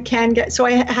now you can get. So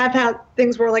I have had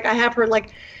things where like I have her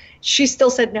like. She still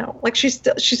said no. Like she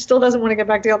still doesn't want to get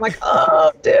back together. I'm like,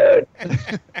 oh, dude.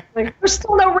 Like, there's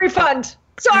still no refund.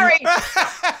 Sorry.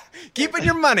 Keeping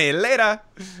your money later.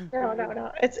 No.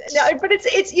 But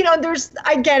it's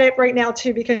I get it right now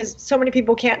too, because so many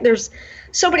people can't. There's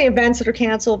so many events that are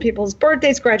canceled. People's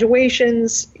birthdays,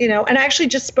 graduations. And I actually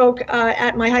just spoke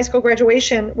at my high school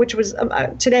graduation, which was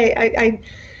today.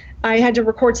 I had to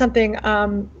record something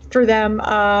for them.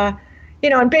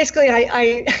 And basically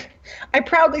I I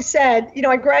proudly said,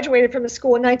 I graduated from the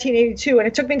school in 1982, and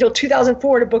it took me until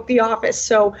 2004 to book The Office.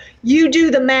 So you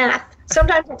do the math.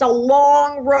 Sometimes it's a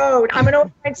long road. I'm an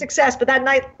overnight success, but that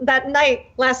night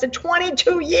lasted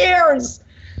 22 years.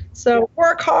 So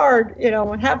work hard,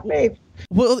 and have faith.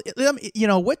 Well,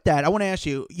 with that, I want to ask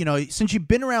you, since you've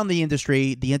been around the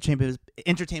industry, the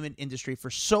entertainment industry for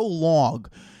so long,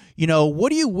 what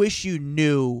do you wish you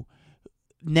knew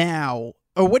now,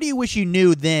 or what do you wish you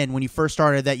knew then when you first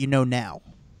started that you know now?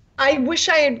 I wish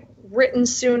I had written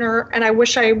sooner, and I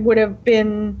wish I would have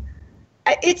been.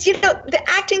 It's, the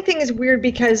acting thing is weird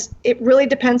because it really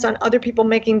depends on other people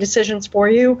making decisions for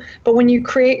you. But when you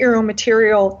create your own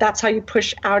material, that's how you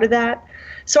push out of that.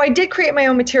 So I did create my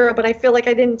own material, but I feel like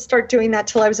I didn't start doing that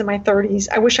till I was in my 30s.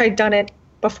 I wish I'd done it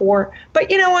before.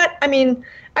 But you know what? I mean,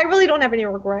 I really don't have any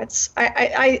regrets.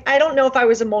 I don't know if I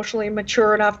was emotionally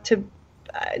mature enough to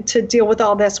deal with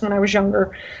all this when I was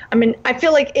younger. I mean, I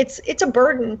feel like it's a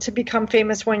burden to become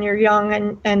famous when you're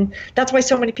young, and that's why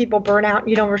so many people burn out and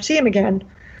you don't ever see them again.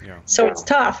 Yeah. So it's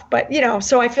tough. But,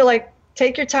 so I feel like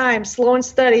take your time, slow and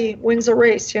steady wins a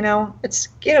race, It's,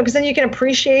 because then you can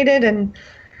appreciate it and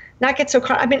not get so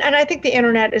caught. I mean, and I think the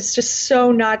internet is just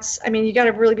so nuts. I mean, you got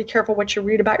to really be careful what you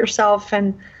read about yourself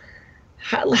and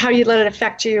how you let it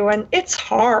affect you. And it's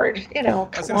hard, I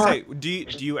was going to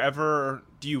say,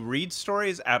 do you read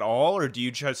stories at all, or do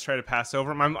you just try to pass over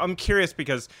them? I'm curious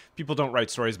because people don't write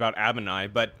stories about Ab and I,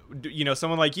 but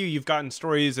someone like you've gotten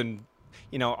stories, and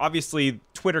obviously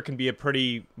Twitter can be a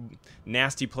pretty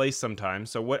nasty place sometimes.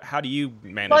 So how do you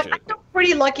manage it? I'm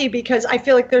pretty lucky because I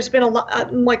feel like there's been a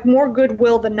lot, more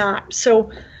goodwill than not. So,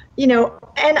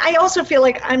 and I also feel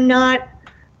like I'm not.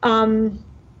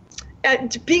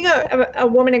 Being a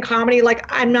woman in comedy,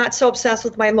 I'm not so obsessed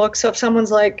with my look. So if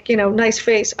someone's like, nice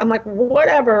face, I'm like,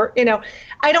 whatever,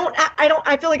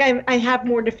 I feel like I have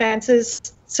more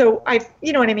defenses. So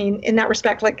you know what I mean? In that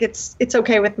respect, it's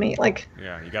okay with me.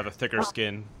 Yeah, you got the thicker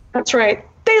skin. That's right.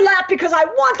 They laugh because I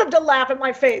want them to laugh at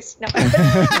my face. No.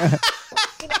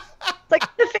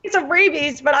 Like the face of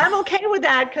rabies, but I'm okay with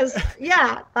that because,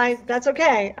 that's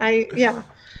okay.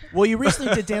 Well, you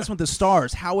recently did Dance with the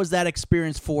Stars. How was that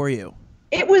experience for you?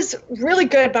 It was really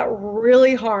good, but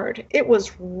really hard. It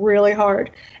was really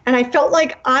hard. And I felt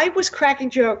like I was cracking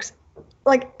jokes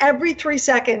every 3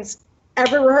 seconds,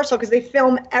 every rehearsal, because they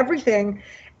film everything.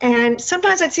 And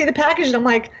sometimes I'd see the package and I'm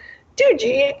like, dude,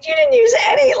 you didn't use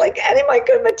any of my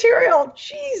good material.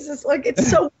 Jesus,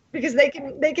 it's so because they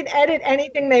can edit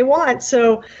anything they want.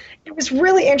 So it was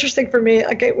really interesting for me.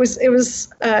 It was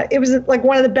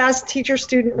one of the best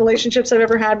teacher-student relationships I've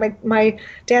ever had. My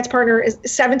dance partner is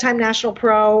 7-time national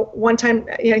pro. One time,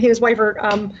 he and his wife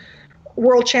are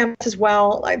world champs as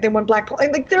well. They won black belt.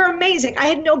 They're amazing. I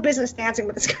had no business dancing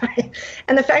with this guy,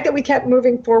 and the fact that we kept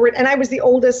moving forward, and I was the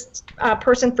oldest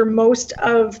person for most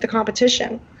of the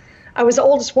competition. I was the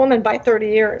oldest woman by 30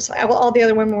 years. All the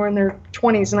other women were in their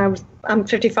 20s, and I'm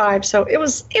 55. So it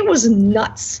was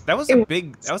nuts. That was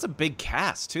a big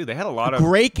cast too. They had a lot of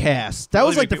great cast. That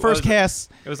was the first cast.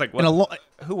 It was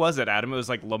who was it, Adam? It was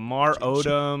Lamar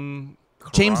Odom,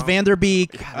 James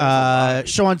Vanderbeek,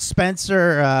 Sean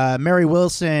Spencer, Mary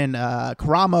Wilson,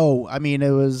 Karamo. I mean,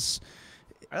 it was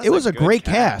a great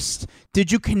cast. Did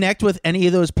you connect with any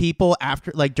of those people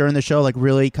after, during the show,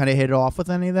 really kind of hit it off with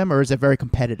any of them, or is it very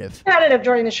competitive? Competitive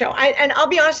during the show. And I'll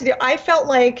be honest with you, I felt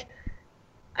like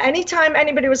anytime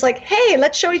anybody was like, hey,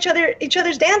 let's show each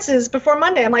other's dances before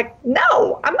Monday, I'm like,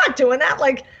 no, I'm not doing that.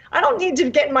 I don't need to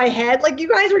get in my head. You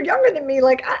guys were younger than me,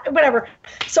 whatever.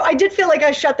 So I did feel like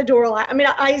I shut the door a lot. I mean,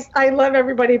 I love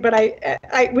everybody, but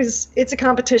it's a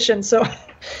competition. So,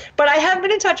 but I have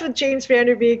been in touch with James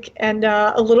Vanderbeek and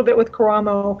a little bit with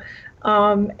Karamo.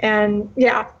 And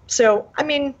yeah, so, I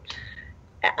mean,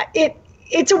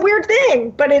 it's a weird thing,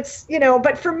 but it's,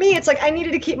 but for me, it's I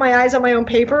needed to keep my eyes on my own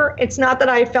paper. It's not that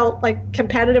I felt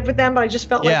competitive with them, but I just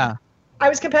felt like I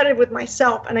was competitive with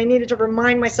myself, and I needed to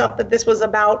remind myself that this was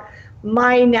about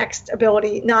my next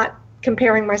ability, not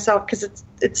comparing myself, because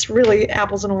it's really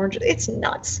apples and oranges. It's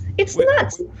nuts. It's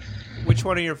nuts. Which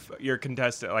one of your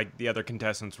contestant, the other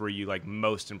contestants, were you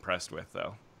most impressed with,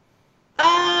 though?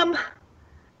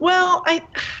 Well, I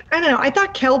don't know. I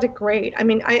thought Kel did great. I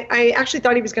mean, I actually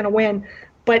thought he was going to win,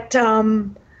 but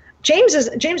James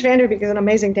Vanderbeek is an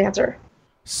amazing dancer.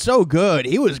 So good.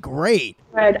 He was great.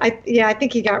 I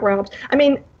think he got robbed. I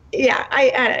mean,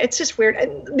 it's just weird.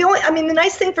 The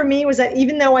nice thing for me was that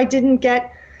even though I didn't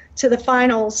get to the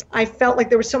finals, I felt like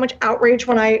there was so much outrage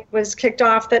when I was kicked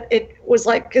off that it was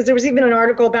because there was even an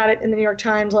article about it in the New York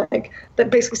Times, that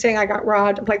basically saying I got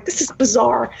robbed. I'm like, this is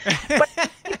bizarre. But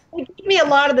me a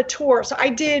lot of the tour. So I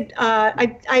did.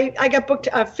 I got booked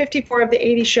 54 of the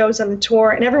 80 shows on the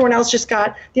tour, and everyone else just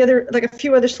got a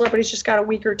few other celebrities just got a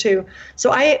week or two.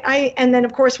 So and then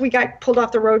of course we got pulled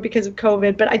off the road because of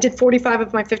COVID. But I did 45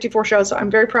 of my 54 shows, so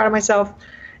I'm very proud of myself.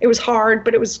 It was hard,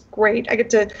 but it was great. I get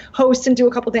to host and do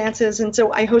a couple dances, and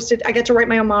so I get to write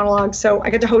my own monologues. So I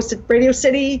got to host at Radio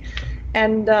City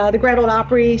and the Grand Ole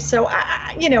Opry. So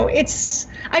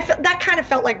that kind of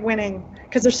felt like winning,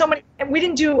 because there's so many. We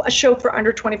didn't do a show for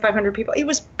under 2,500 people. It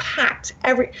was packed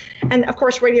and of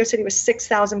course Radio City was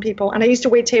 6,000 people, and I used to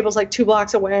wait tables like 2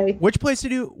 blocks away. Which place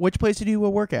did you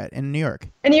work at in New York?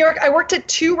 In New York, I worked at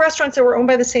 2 restaurants that were owned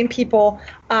by the same people.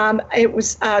 It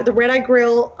was the Red Eye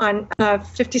Grill on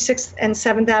 56th and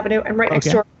 7th Avenue, and right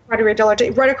next door, Trattoria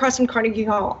dell'Arte, right across from Carnegie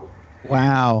Hall.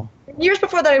 Wow. Years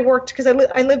before that, I worked, because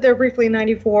I lived there briefly in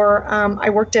 '94. I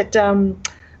worked at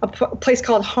a place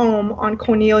called Home on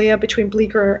Cornelia between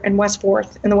Bleecker and West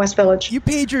 4th in the West Village. You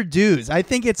paid your dues. I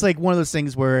think it's like one of those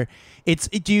things where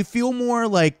do you feel more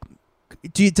like,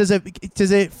 does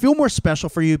it feel more special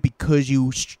for you because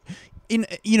you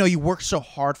worked so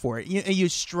hard for it, you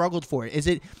struggled for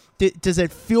it? Does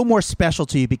it feel more special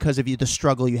to you because of the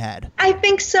struggle you had? I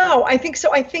think so. I think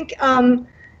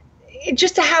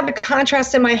just to have the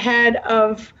contrast in my head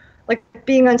of like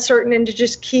being uncertain and to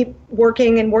just keep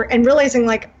working and realizing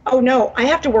like, oh no, I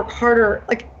have to work harder.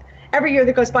 Like every year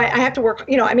that goes by, I have to work,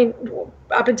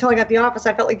 up until I got the office,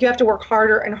 I felt like you have to work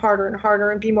harder and harder and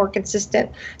harder and be more consistent.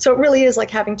 So it really is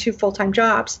like having 2 full-time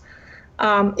jobs,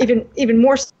 even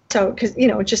more so, because,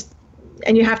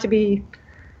 and you have to be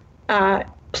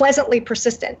pleasantly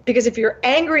persistent, because if you're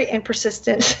angry and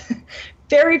persistent,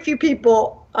 very few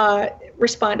people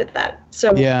respond to that.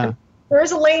 So yeah. There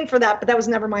is a lane for that, but that was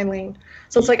never my lane.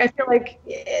 So it's like I feel like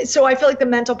the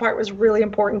mental part was really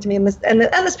important to me, and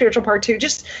the spiritual part too.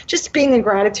 Just being in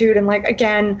gratitude and like,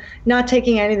 again, not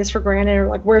taking any of this for granted, or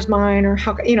like where's mine, or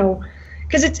how,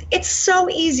 because it's so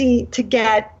easy to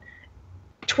get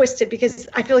twisted, because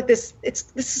I feel like this is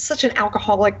such an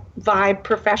alcoholic vibe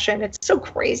profession. It's so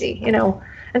crazy, and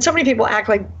so many people act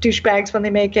like douchebags when they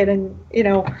make it, and you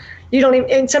don't even,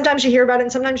 and sometimes you hear about it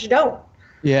and sometimes you don't.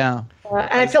 Yeah.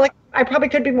 And I feel like I probably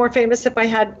could be more famous if I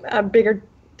had bigger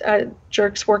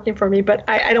jerks working for me, but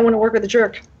I don't want to work with a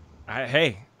jerk.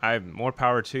 Hey, I have more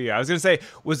power to you. I was gonna say,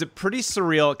 was it pretty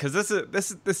surreal? Because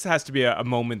this has to be a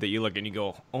moment that you look and you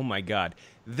go, oh my god,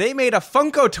 they made a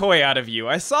Funko toy out of you.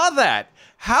 I saw that.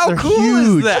 How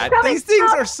cool is that? These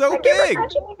things are so big.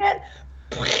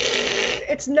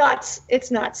 It's nuts.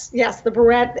 It's nuts. Yes, the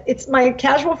barrette. It's my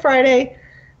casual Friday.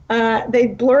 They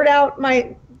blurred out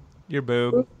your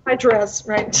boob. My dress,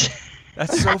 right?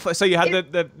 That's so fun. So you had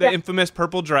the infamous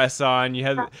purple dress on. You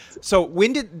had. So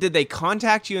when did they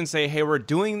contact you and say, "Hey, we're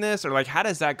doing this," or like, how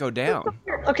does that go down?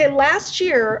 Okay, last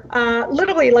year,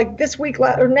 literally like this week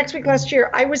or next week last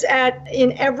year, I was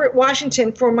in Everett,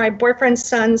 Washington for my boyfriend's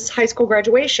son's high school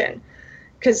graduation,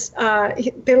 because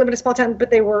they live in a small town,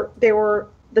 but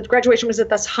the graduation was at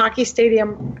this hockey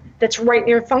stadium that's right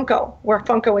near Funko, where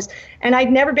Funko is. And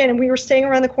I'd never been, and we were staying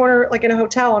around the corner, like in a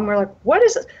hotel, and we're like, what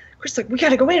is it? Chris, like, we got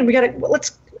to go in.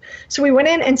 So we went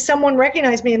in, and someone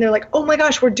recognized me, and they're like, oh my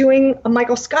gosh, we're doing a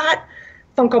Michael Scott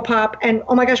Funko Pop. And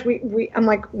oh my gosh, I'm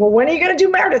like, well, when are you going to do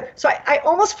Meredith? So I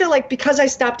almost feel like because I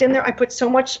stopped in there, I put so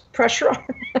much pressure on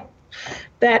them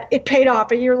that it paid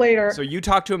off a year later. So you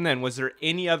talked to him then. Was there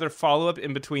any other follow-up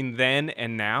in between then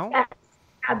and now? Yeah.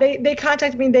 They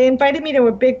contacted me. They invited me to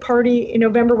a big party in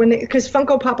November because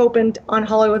Funko Pop opened on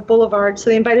Hollywood Boulevard. So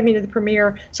they invited me to the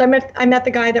premiere. So I met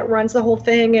the guy that runs the whole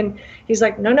thing, and he's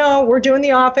like, no, we're doing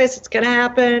The Office. It's gonna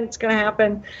happen. It's gonna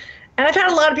happen. And I've had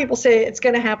a lot of people say it's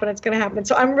gonna happen. It's gonna happen.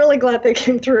 So I'm really glad they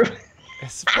came through.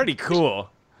 It's pretty cool.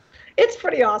 It's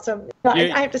pretty awesome.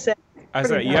 I have to say.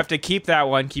 You have to keep that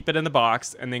one, keep it in the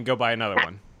box, and then go buy another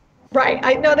one.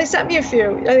 Right. They sent me a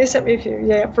few.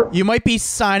 Yeah. You might be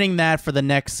signing that for the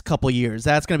next couple years.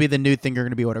 That's going to be the new thing you're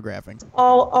going to be autographing.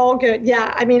 All good.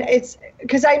 Yeah. I mean, it's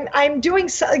because I'm doing,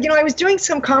 I was doing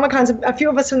some Comic-Cons. A few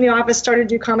of us in the office started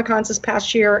to do Comic-Cons this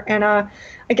past year. And I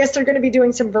guess they're going to be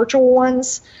doing some virtual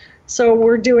ones. So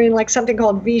we're doing like something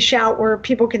called V-Shout, where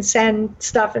people can send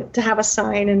stuff to have a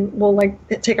sign, and we'll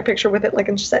like take a picture with it, like,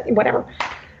 and just whatever,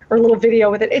 or a little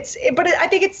video with it. I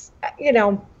think it's,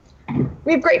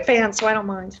 we have great fans, so I don't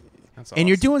mind. That's awesome. And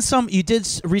you're doing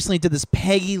recently did this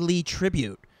Peggy Lee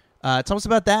tribute. Tell us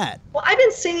about that. Well, I've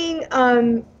been singing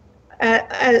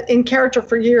in character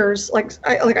for years. Like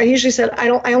I usually said,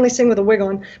 I only sing with a wig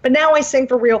on, but now I sing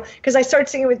for real, because I started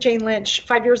singing with Jane Lynch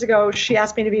 5 years ago. She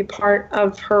asked me to be a part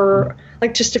of her,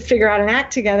 like, just to figure out an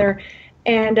act together.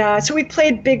 And so we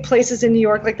played big places in New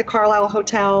York, like the Carlisle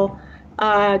Hotel,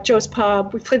 Joe's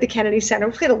Pub. We played the Kennedy Center.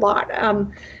 We played a lot.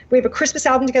 We have a Christmas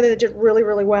album together that did really,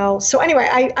 really well. So anyway,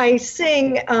 I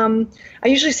sing. I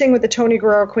usually sing with the Tony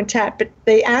Guerrero Quintet, but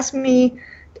they asked me,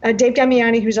 Dave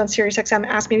Damiani, who's on SiriusXM,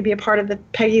 asked me to be a part of the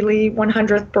Peggy Lee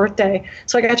 100th birthday.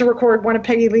 So I got to record one of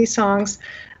Peggy Lee's songs.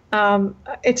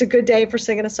 It's a good day for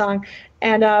singing a song,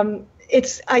 and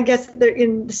it's, I guess,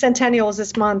 in the centennial is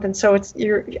this month, and so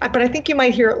but I think you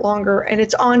might hear it longer, and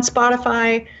it's on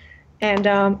Spotify, and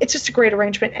it's just a great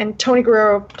arrangement. And Tony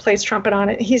Guerrero plays trumpet on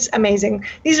it. He's amazing.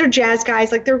 These are jazz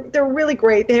guys, like they're really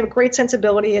great. They have a great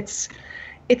sensibility. It's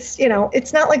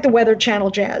it's not like the Weather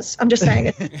Channel jazz. I'm just saying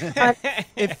it.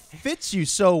 It fits you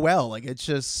so well. Like, it's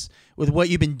just, with what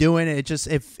you've been doing, it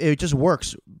just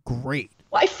works great.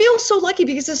 Well, I feel so lucky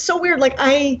because it's so weird. Like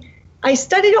I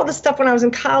studied all this stuff when I was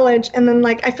in college, and then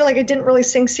like I feel like I didn't really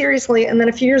sing seriously. And then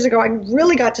a few years ago, I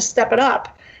really got to step it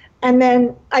up. And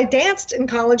then I danced in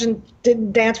college and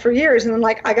didn't dance for years, and then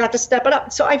like I got to step it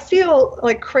up. So I feel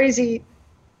like crazy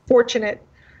fortunate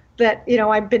that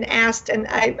I've been asked, and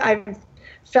I've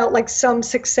felt like some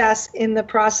success in the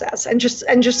process, and just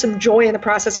some joy in the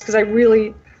process, because I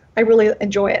really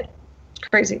enjoy it. It's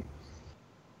crazy.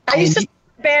 I used to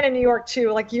band in New York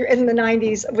too, like you're in the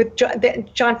 90s with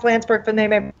John Flansburgh from They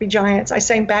May Be Giants. I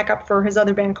sang backup for his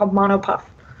other band called Monopuff.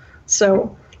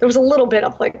 So there was a little bit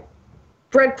of like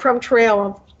breadcrumb trail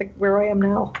of like where I am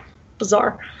now.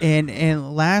 Bizarre.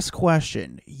 And last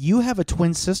question, you have a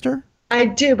twin sister? I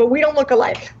do, but we don't look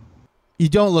alike. You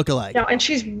don't look alike. No, and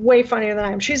she's way funnier than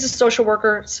I am. She's a social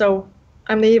worker, so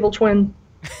I'm the evil twin.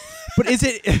 But is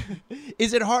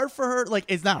it hard for her? Like,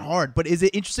 it's not hard, but is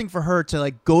it interesting for her to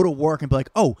like go to work and be like,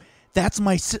 oh, that's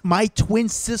my twin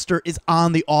sister is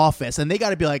on The Office, and they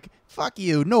got to be like, fuck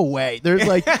you, no way. There's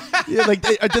like,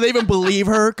 do they even believe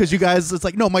her? Because you guys, it's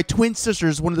like, no, my twin sister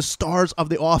is one of the stars of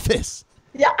The Office.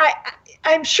 Yeah,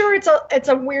 I'm sure it's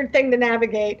a weird thing to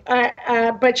navigate,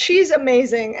 but she's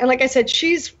amazing, and like I said,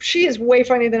 she is way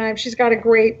funnier than I am. She's got a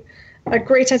great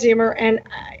sense of humor, and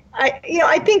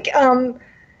I think.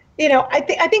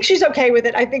 I think she's okay with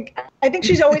it. I think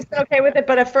she's always been okay with it.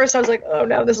 But at first I was like, oh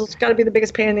no, this has got to be the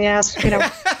biggest pain in the ass.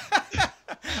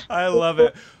 I love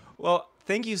it. Well,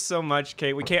 thank you so much,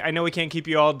 Kate. I know we can't keep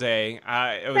you all day.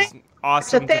 It was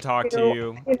awesome to talk to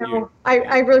you.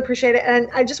 I really appreciate it. And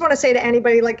I just want to say to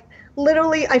anybody, like,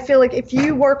 literally, I feel like if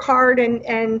you work hard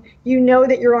and you know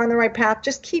that you're on the right path,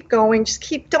 just keep going.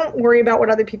 Don't worry about what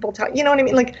other people tell you. You know what I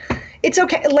mean? Like, it's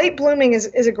okay. Late blooming is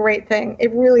a great thing.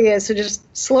 It really is. So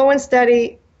just slow and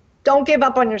steady. Don't give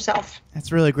up on yourself.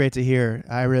 That's really great to hear.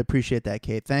 I really appreciate that,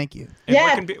 Kate. Thank you.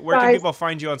 And where can people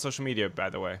find you on social media, by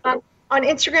the way? On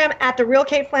Instagram at The Real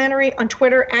Kate Flannery, on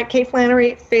Twitter at Kate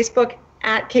Flannery, Facebook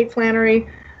at Kate Flannery.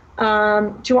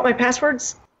 Do you want my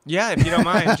passwords? Yeah, if you don't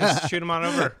mind, just shoot them on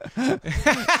over.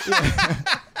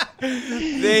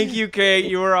 Thank you, Kate.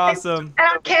 You were awesome. And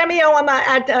on Cameo, I'm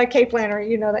at Kate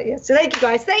Flannery. You know that, yes. So thank you,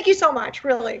 guys. Thank you so much,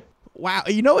 really. Wow.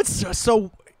 It's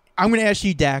so... I'm going to ask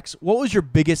you, Dax, what was your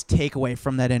biggest takeaway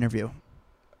from that interview?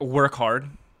 Work hard.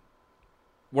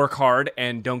 Work hard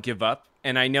and don't give up.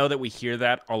 And I know that we hear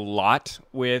that a lot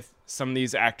with some of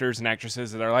these actors and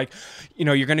actresses that are like,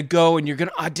 you're going to go and you're going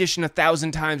to audition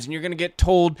 1,000 times and you're going to get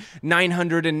told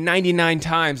 999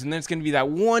 times. And then it's going to be that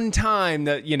one time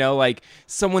that, like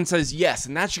someone says yes.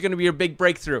 And that's going to be your big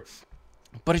breakthrough.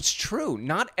 But it's true.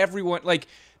 Not everyone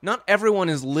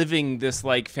is living this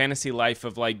like fantasy life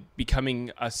of like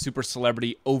becoming a super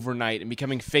celebrity overnight and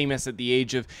becoming famous at the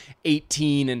age of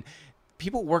 18. And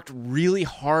people worked really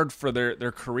hard for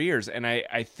their careers. And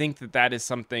I think that is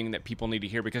something that people need to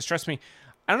hear, because trust me,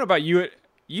 I don't know about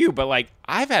you, but like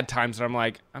I've had times where I'm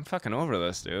like, I'm fucking over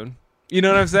this, dude. You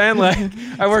know what I'm saying? Like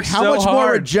I worked so hard. How much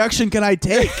more rejection can I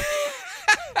take?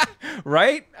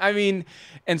 Right? I mean,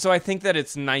 and so I think that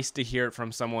it's nice to hear it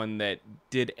from someone that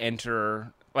did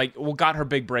enter, got her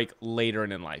big break later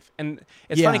in life. And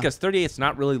it's funny because 38 is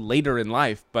not really later in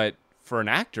life, but for an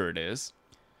actor it is.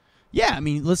 Yeah, I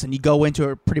mean, listen, you go into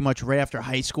it pretty much right after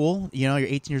high school. You're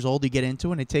 18 years old, you get into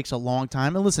it, and it takes a long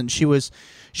time. And listen, she was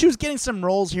getting some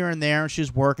roles here and there, and she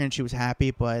was working, she was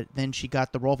happy, but then she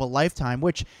got the role of a lifetime,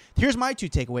 which, here's my two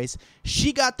takeaways.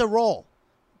 She got the role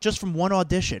just from one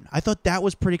audition. I thought that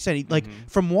was pretty exciting. Like,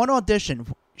 from one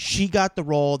audition, she got the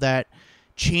role that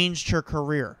changed her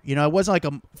career. It wasn't like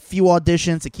a few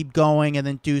auditions to keep going and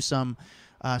then do some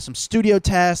studio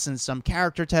tests and some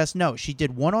character tests. No, she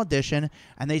did one audition,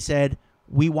 and they said,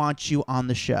 we want you on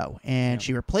the show. And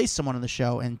she replaced someone on the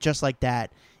show, and just like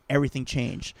that, everything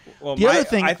changed. Well, the other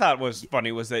thing I thought was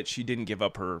funny was that she didn't give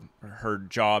up her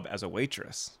job as a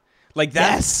waitress. Like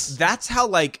that's how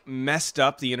like messed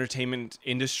up the entertainment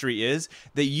industry is,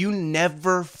 that you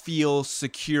never feel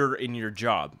secure in your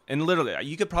job. And literally,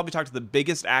 you could probably talk to the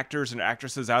biggest actors and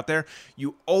actresses out there.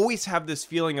 You always have this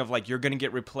feeling of like you're going to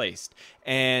get replaced.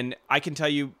 And I can tell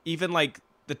you, even like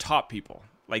the top people,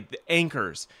 like the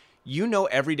anchors, you know,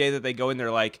 every day that they go in,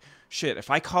 they're like, shit, if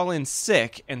I call in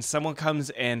sick and someone comes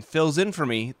and fills in for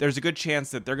me, there's a good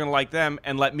chance that they're going to like them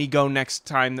and let me go next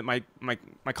time that my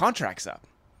contract's up.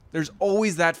 There's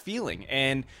always that feeling,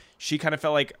 and she kind of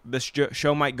felt like this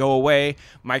show might go away.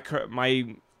 My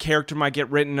character might get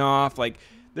written off. Like,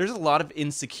 there's a lot of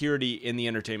insecurity in the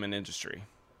entertainment industry.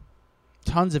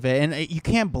 Tons of it, and you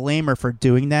can't blame her for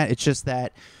doing that. It's just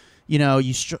that, you know,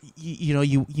 you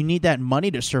need that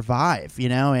money to survive, you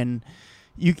know, and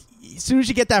as soon as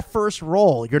you get that first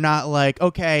role, you're not like,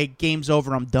 okay, game's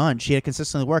over, I'm done. She had to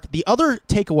consistently work. The other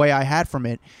takeaway I had from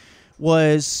it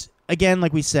was, again,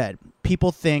 like we said,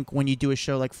 people think when you do a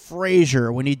show like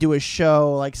Frasier, when you do a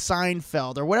show like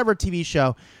Seinfeld or whatever TV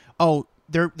show, oh,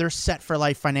 they're set for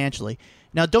life financially.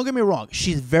 Now, don't get me wrong.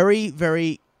 She's very,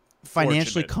 very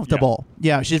financially comfortable.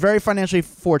 Yeah, she's very financially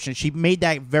fortunate. She made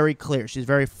that very clear. She's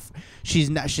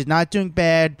not doing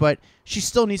bad, but she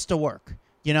still needs to work.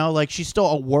 You know, like she's still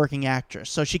a working actress.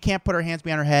 So she can't put her hands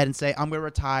behind her head and say, I'm going to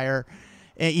retire.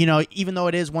 And, you know, even though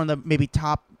it is one of the maybe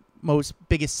top most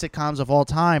biggest sitcoms of all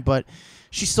time, but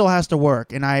she still has to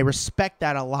work, and I respect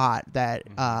that a lot. That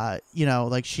you know,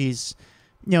 like she's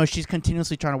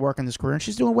continuously trying to work in this career, and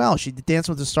she's doing well. She did Dance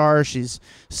with the Stars. She's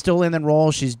still in the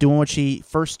role. She's doing what she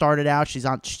first started out. She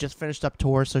just finished up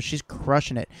tour, so she's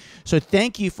crushing it. So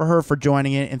thank you for her for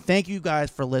joining it, and thank you guys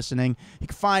for listening. You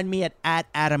can find me at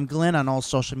Adam Glynn on all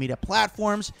social media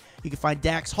platforms. You can find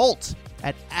Dax Holt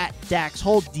at Dax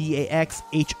Holt,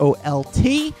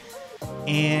 DAXHOLT.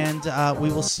 And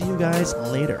we will see you guys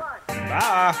later.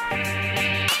 Bye.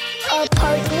 A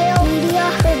Parkville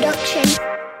Media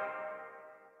Production.